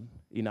objection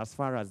in as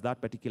far as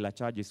that particular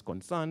charge is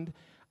concerned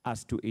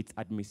as to its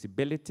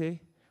admissibility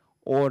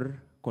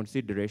or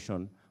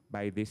consideration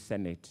by this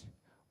Senate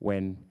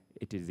when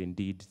it is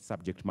indeed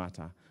subject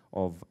matter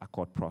of a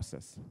court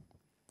process.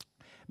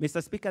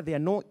 Mr. Speaker, there are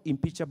no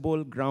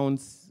impeachable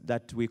grounds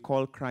that we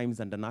call crimes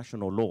under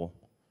national law.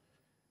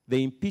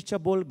 The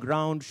impeachable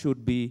ground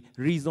should be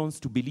reasons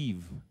to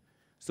believe.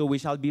 So we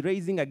shall be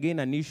raising again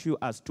an issue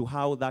as to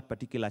how that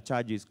particular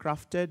charge is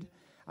crafted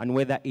and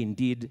whether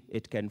indeed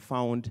it can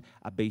found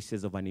a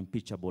basis of an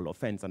impeachable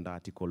offense under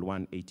Article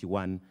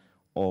 181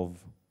 of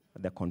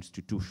the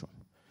Constitution.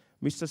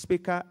 Mr.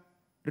 Speaker,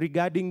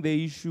 regarding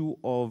the issue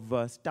of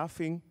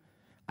staffing,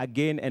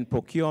 again, and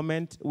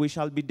procurement, we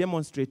shall be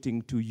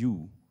demonstrating to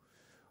you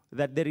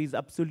that there is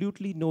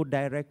absolutely no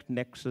direct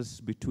nexus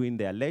between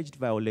the alleged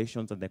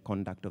violations and the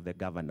conduct of the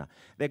governor.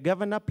 The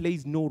governor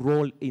plays no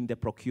role in the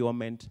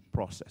procurement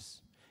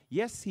process.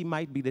 Yes, he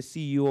might be the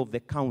CEO of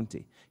the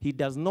county. He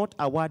does not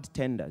award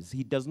tenders.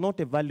 He does not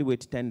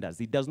evaluate tenders.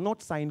 He does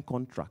not sign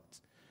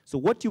contracts. So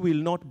what you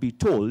will not be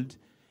told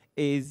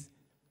is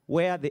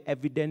where the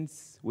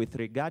evidence with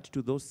regard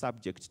to those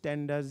subject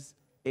tenders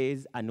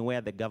is and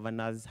where the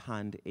governor's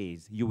hand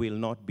is. You will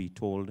not be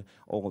told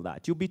all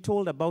that. You'll be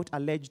told about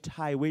alleged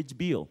high wage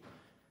bill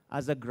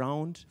as a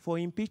ground for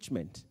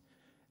impeachment.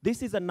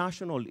 This is a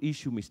national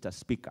issue, Mr.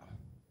 Speaker.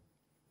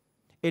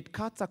 It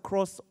cuts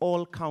across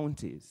all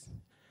counties,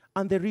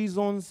 and the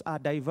reasons are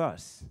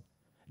diverse.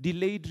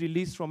 delayed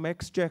release from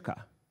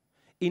exchequer,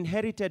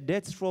 inherited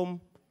debts from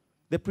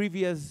the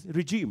previous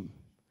regime.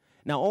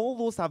 Now, all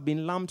those have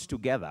been lumped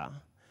together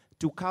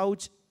to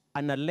couch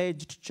an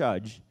alleged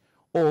charge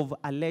of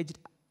alleged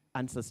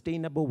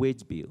unsustainable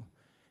wage bill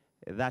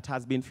that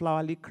has been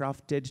flowerly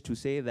crafted to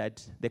say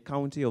that the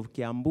county of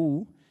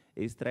Kiambu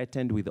is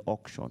threatened with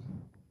auction.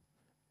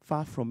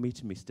 Far from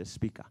it, Mr.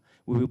 Speaker.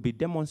 We will be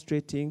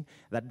demonstrating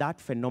that that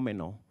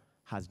phenomenon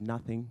has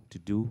nothing to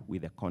do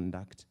with the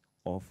conduct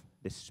of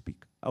the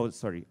speaker,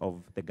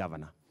 of the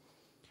governor.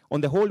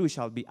 On the whole, we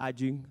shall be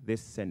urging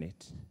this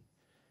Senate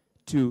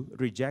to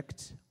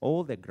reject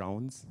all the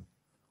grounds,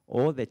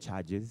 all the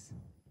charges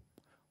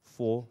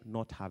for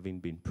not having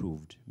been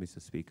proved,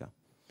 Mr. Speaker.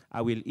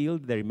 I will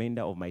yield the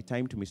remainder of my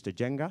time to Mr.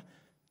 Jenga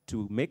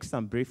to make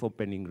some brief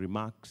opening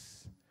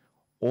remarks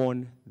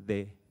on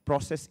the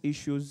process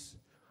issues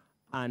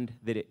and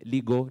the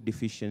legal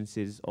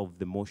deficiencies of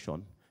the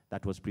motion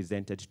that was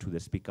presented to the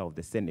Speaker of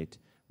the Senate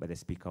by the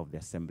Speaker of the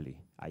Assembly.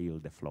 I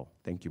yield the floor.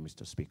 Thank you,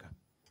 Mr. Speaker.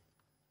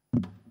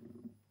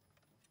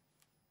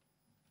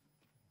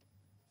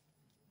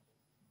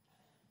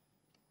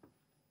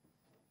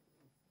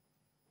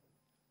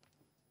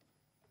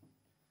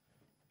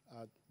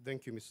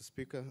 Thank you, Mr.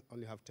 Speaker. I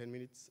only have 10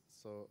 minutes,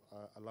 so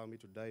allow me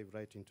to dive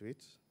right into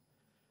it.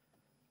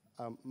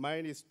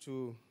 Mine is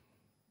to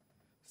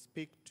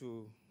speak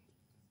to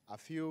a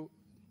few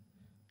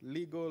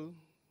legal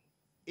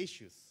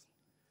issues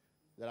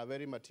that are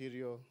very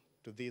material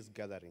to this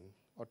gathering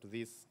or to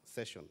this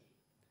session.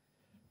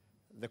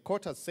 The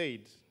court has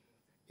said,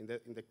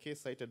 in the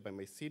case cited by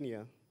my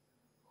senior,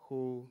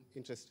 who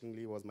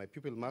interestingly was my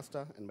pupil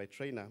master and my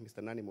trainer,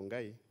 Mr. Nani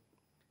Mungai,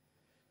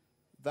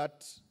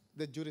 that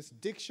the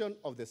jurisdiction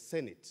of the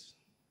Senate,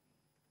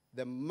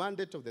 the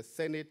mandate of the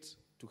Senate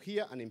to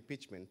hear an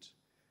impeachment,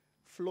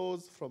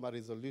 flows from a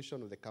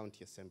resolution of the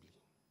county assembly.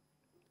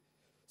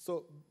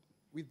 So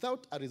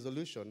without a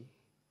resolution,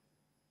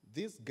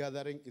 this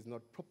gathering is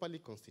not properly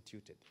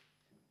constituted.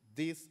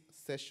 This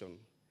session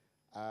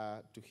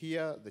to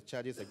hear the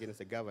charges against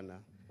the governor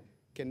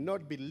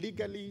cannot be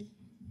legally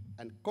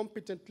and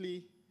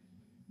competently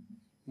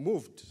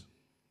moved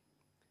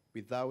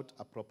without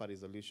a proper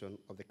resolution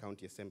of the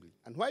county assembly.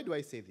 And why do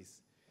I say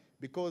this?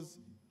 Because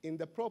in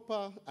the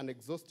proper and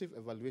exhaustive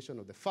evaluation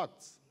of the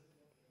facts,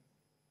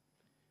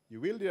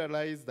 you will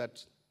realize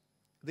that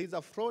there is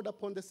a fraud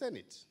upon the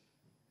Senate.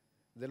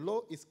 The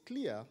law is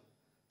clear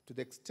to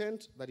the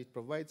extent that it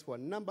provides for a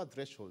number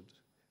threshold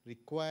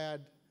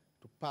required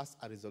to pass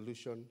a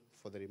resolution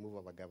for the removal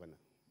of a governor.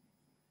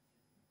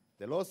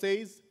 The law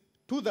says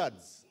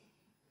 2/3.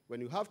 When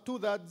you have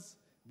 2/3,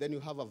 then you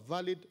have a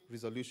valid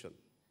resolution.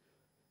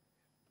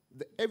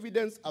 The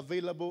evidence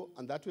available,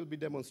 and that will be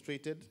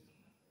demonstrated,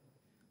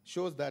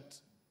 shows that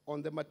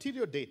on the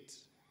material date,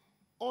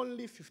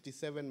 only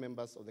 57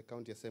 members of the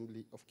County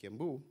Assembly of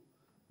Kiambu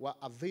were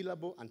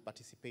available and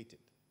participated.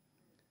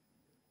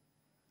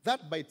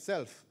 That by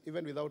itself,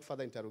 even without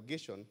further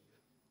interrogation,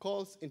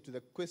 calls into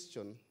the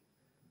question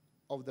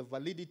of the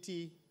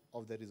validity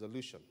of the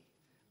resolution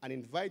and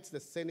invites the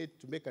Senate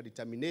to make a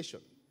determination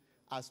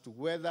as to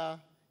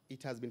whether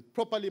it has been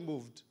properly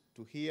moved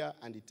to hear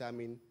and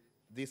determine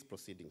these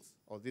proceedings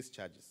or these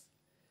charges.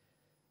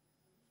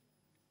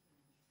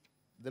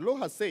 The law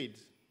has said,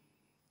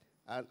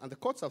 and the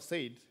courts have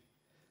said,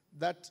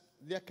 that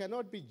there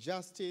cannot be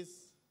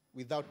justice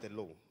without the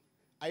law.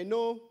 I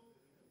know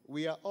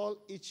we are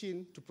all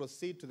itching to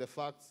proceed to the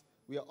facts.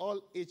 We are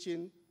all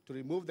itching to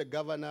remove the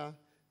governor.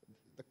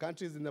 The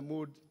country is in the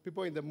mood,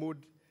 people are in the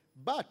mood,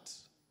 but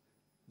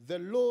the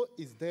law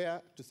is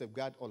there to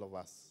safeguard all of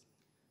us.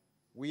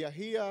 We are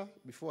here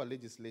before a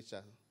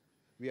legislature.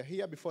 We are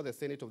here before the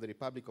Senate of the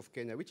Republic of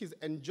Kenya, which is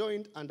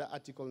enjoined under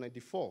Article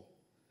 94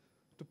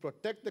 to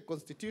protect the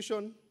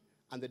Constitution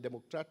and the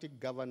democratic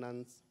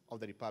governance of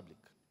the Republic.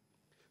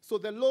 So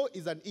the law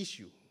is an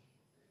issue,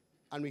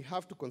 and we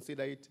have to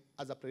consider it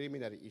as a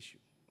preliminary issue.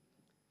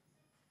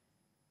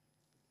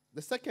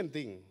 The second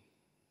thing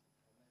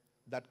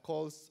that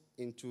calls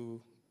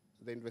into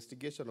the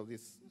investigation of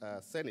this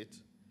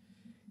Senate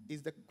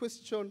is the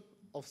question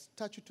of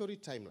statutory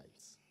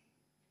timelines,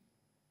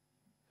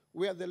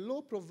 where the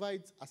law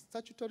provides a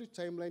statutory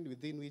timeline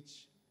within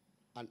which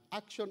an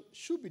action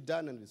should be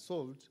done and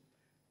resolved,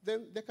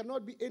 then there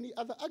cannot be any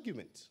other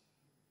argument.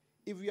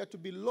 If we are to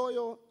be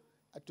loyal,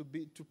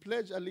 to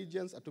pledge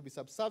allegiance, and to be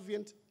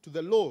subservient to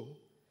the law,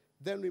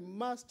 then we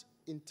must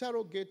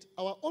interrogate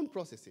our own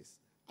processes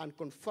and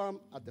confirm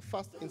at the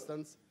first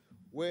instance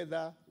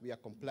whether we are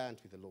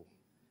compliant with the law.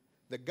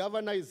 The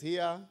governor is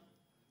here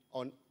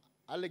on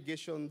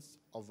allegations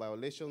of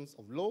violations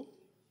of law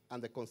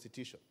and the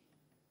Constitution.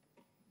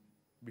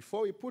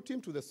 Before we put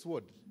him to the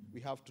sword,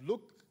 we have to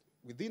look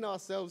within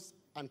ourselves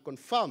and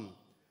confirm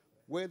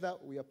whether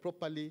we are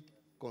properly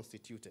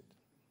constituted.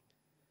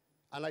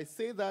 And I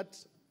say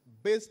that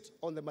based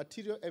on the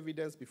material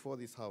evidence before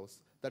this House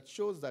that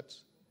shows that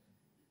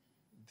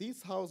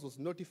this House was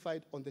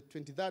notified on the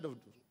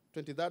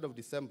 23rd of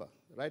December,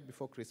 right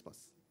before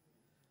Christmas.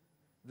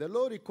 The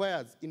law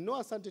requires, in no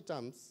asante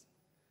terms,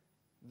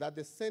 that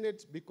the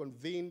Senate be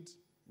convened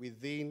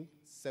within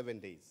 7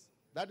 days.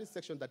 That is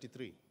Section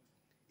 33.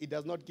 It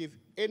does not give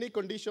any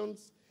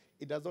conditions.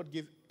 It does not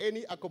give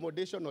any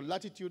accommodation or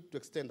latitude to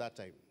extend that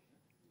time.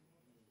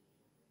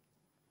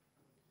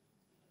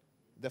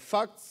 The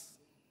facts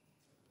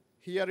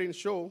herein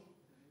show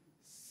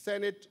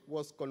Senate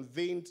was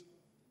convened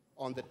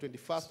on the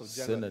 21st of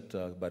January.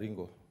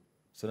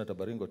 Senator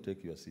Baringo,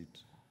 take your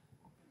seat.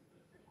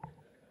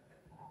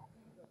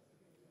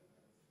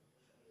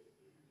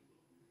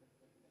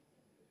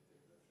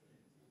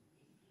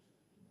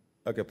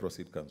 Okay,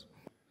 proceed, Council.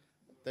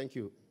 Thank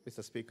you,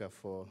 Mr. Speaker,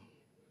 for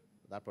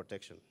that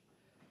protection.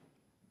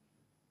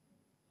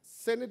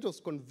 Senate was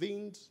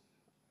convened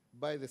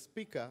by the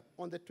Speaker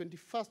on the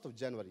 21st of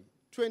January,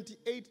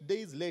 28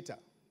 days later.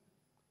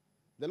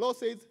 The law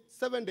says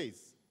 7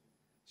 days.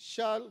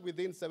 Shall,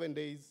 within 7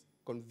 days,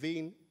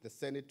 convene the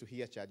Senate to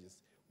hear charges.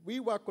 We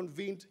were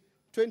convened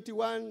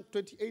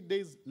 28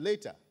 days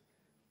later.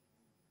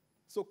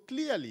 So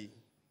clearly,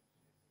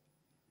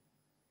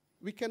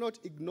 we cannot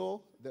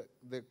ignore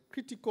the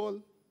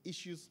critical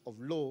issues of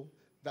law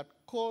that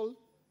call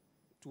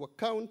to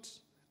account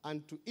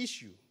and to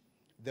issue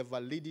the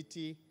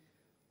validity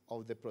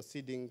of the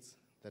proceedings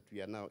that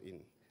we are now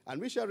in. And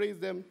we shall raise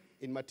them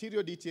in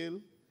material detail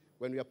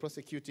when we are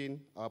prosecuting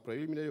our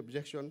preliminary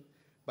objection,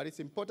 but it's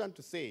important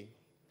to say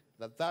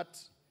that that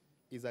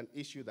is an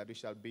issue that we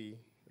shall be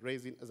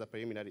raising as a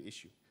preliminary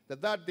issue. The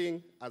third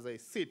thing, as I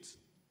sit,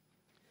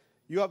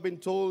 you have been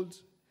told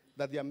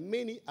that there are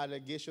many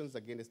allegations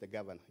against the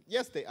governor.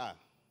 Yes, they are.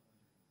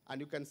 And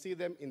you can see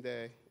them in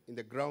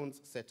the grounds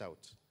set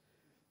out.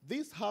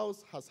 This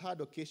House has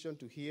had occasion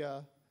to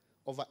hear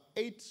over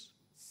 8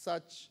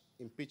 such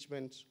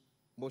impeachment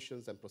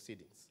motions and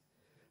proceedings.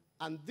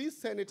 And this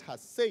Senate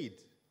has said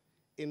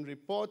in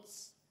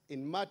reports,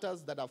 in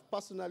matters that I've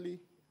personally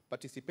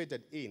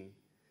participated in,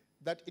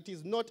 that it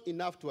is not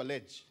enough to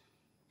allege.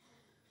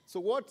 So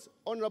what,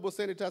 honorable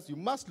senators, you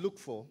must look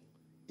for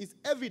is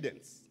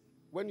evidence.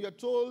 When you're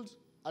told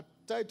a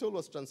title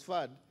was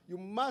transferred, you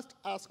must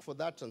ask for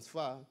that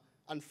transfer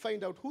and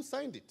find out who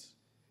signed it.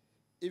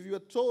 If you are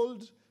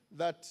told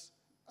that,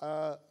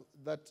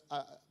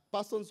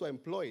 persons were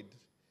employed,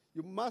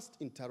 you must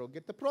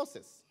interrogate the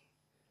process.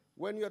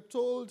 When you're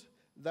told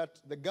that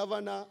the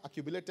governor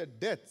accumulated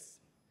debts,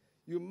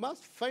 you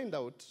must find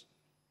out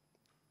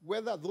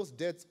whether those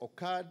debts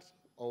occurred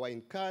or were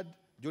incurred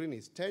during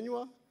his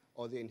tenure,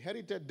 or the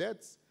inherited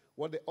debts,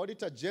 what the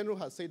Auditor General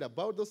has said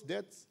about those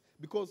debts,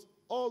 because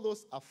all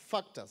those are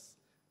factors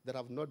that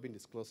have not been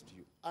disclosed to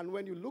you. And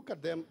when you look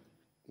at them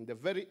in the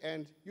very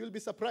end, you'll be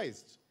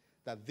surprised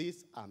that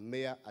these are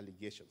mere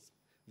allegations.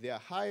 They are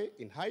high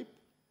in hype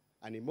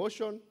and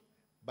emotion,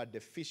 but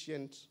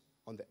deficient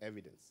on the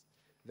evidence.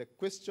 The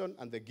question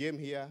and the game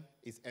here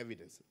is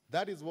evidence.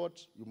 That is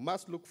what you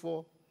must look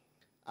for,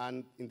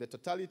 and in the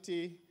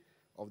totality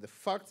of the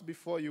facts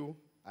before you,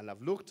 and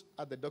I've looked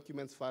at the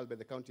documents filed by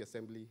the County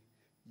Assembly,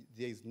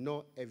 there is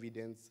no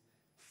evidence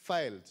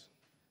filed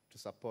to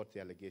support the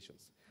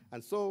allegations.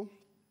 And so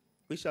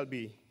we shall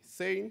be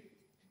saying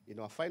in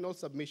our final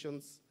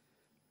submissions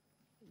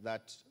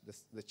that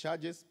the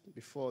charges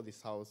before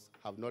this House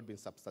have not been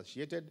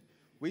substantiated.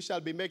 We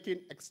shall be making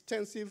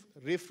extensive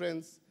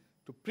reference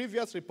to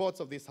previous reports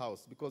of this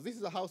House, because this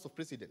is a House of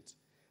precedent.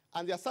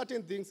 And there are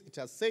certain things it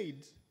has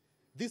said,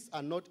 these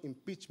are not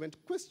impeachment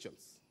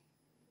questions.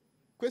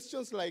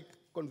 Questions like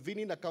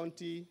convening a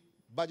county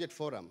budget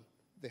forum,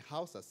 the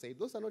House has said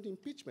those are not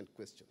impeachment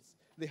questions.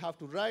 They have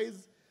to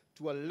rise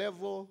to a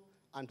level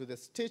and to the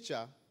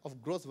stature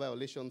of gross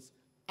violations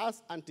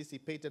as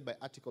anticipated by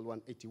Article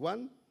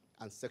 181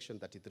 and Section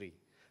 33.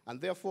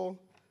 And therefore,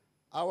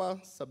 our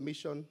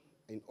submission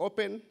in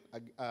open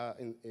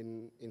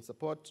in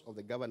support of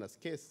the governor's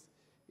case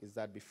is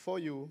that before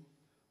you,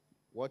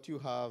 what you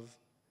have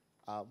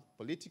are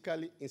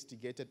politically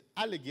instigated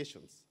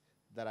allegations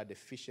that are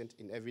deficient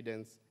in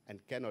evidence and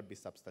cannot be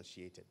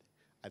substantiated.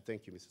 I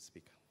thank you, Mr.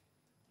 Speaker.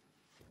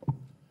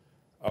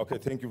 Okay,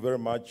 thank you very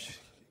much,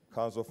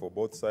 Council, for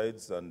both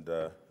sides, and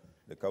the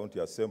County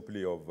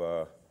Assembly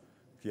of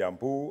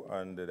Kiambu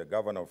and the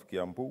Governor of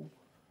Kiambu.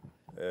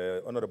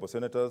 Honorable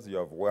Senators, you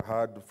have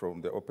heard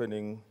from the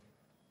opening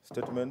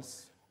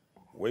statements,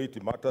 weighty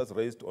matters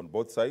raised on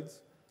both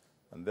sides,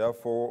 and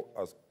therefore,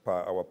 as per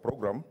our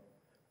program,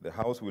 the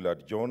House will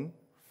adjourn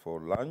for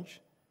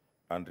lunch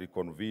and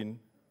reconvene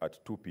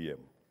at 2 p.m.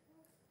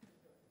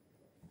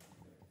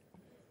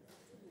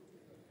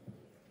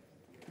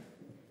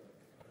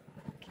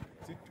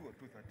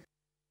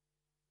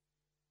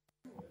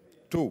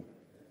 2.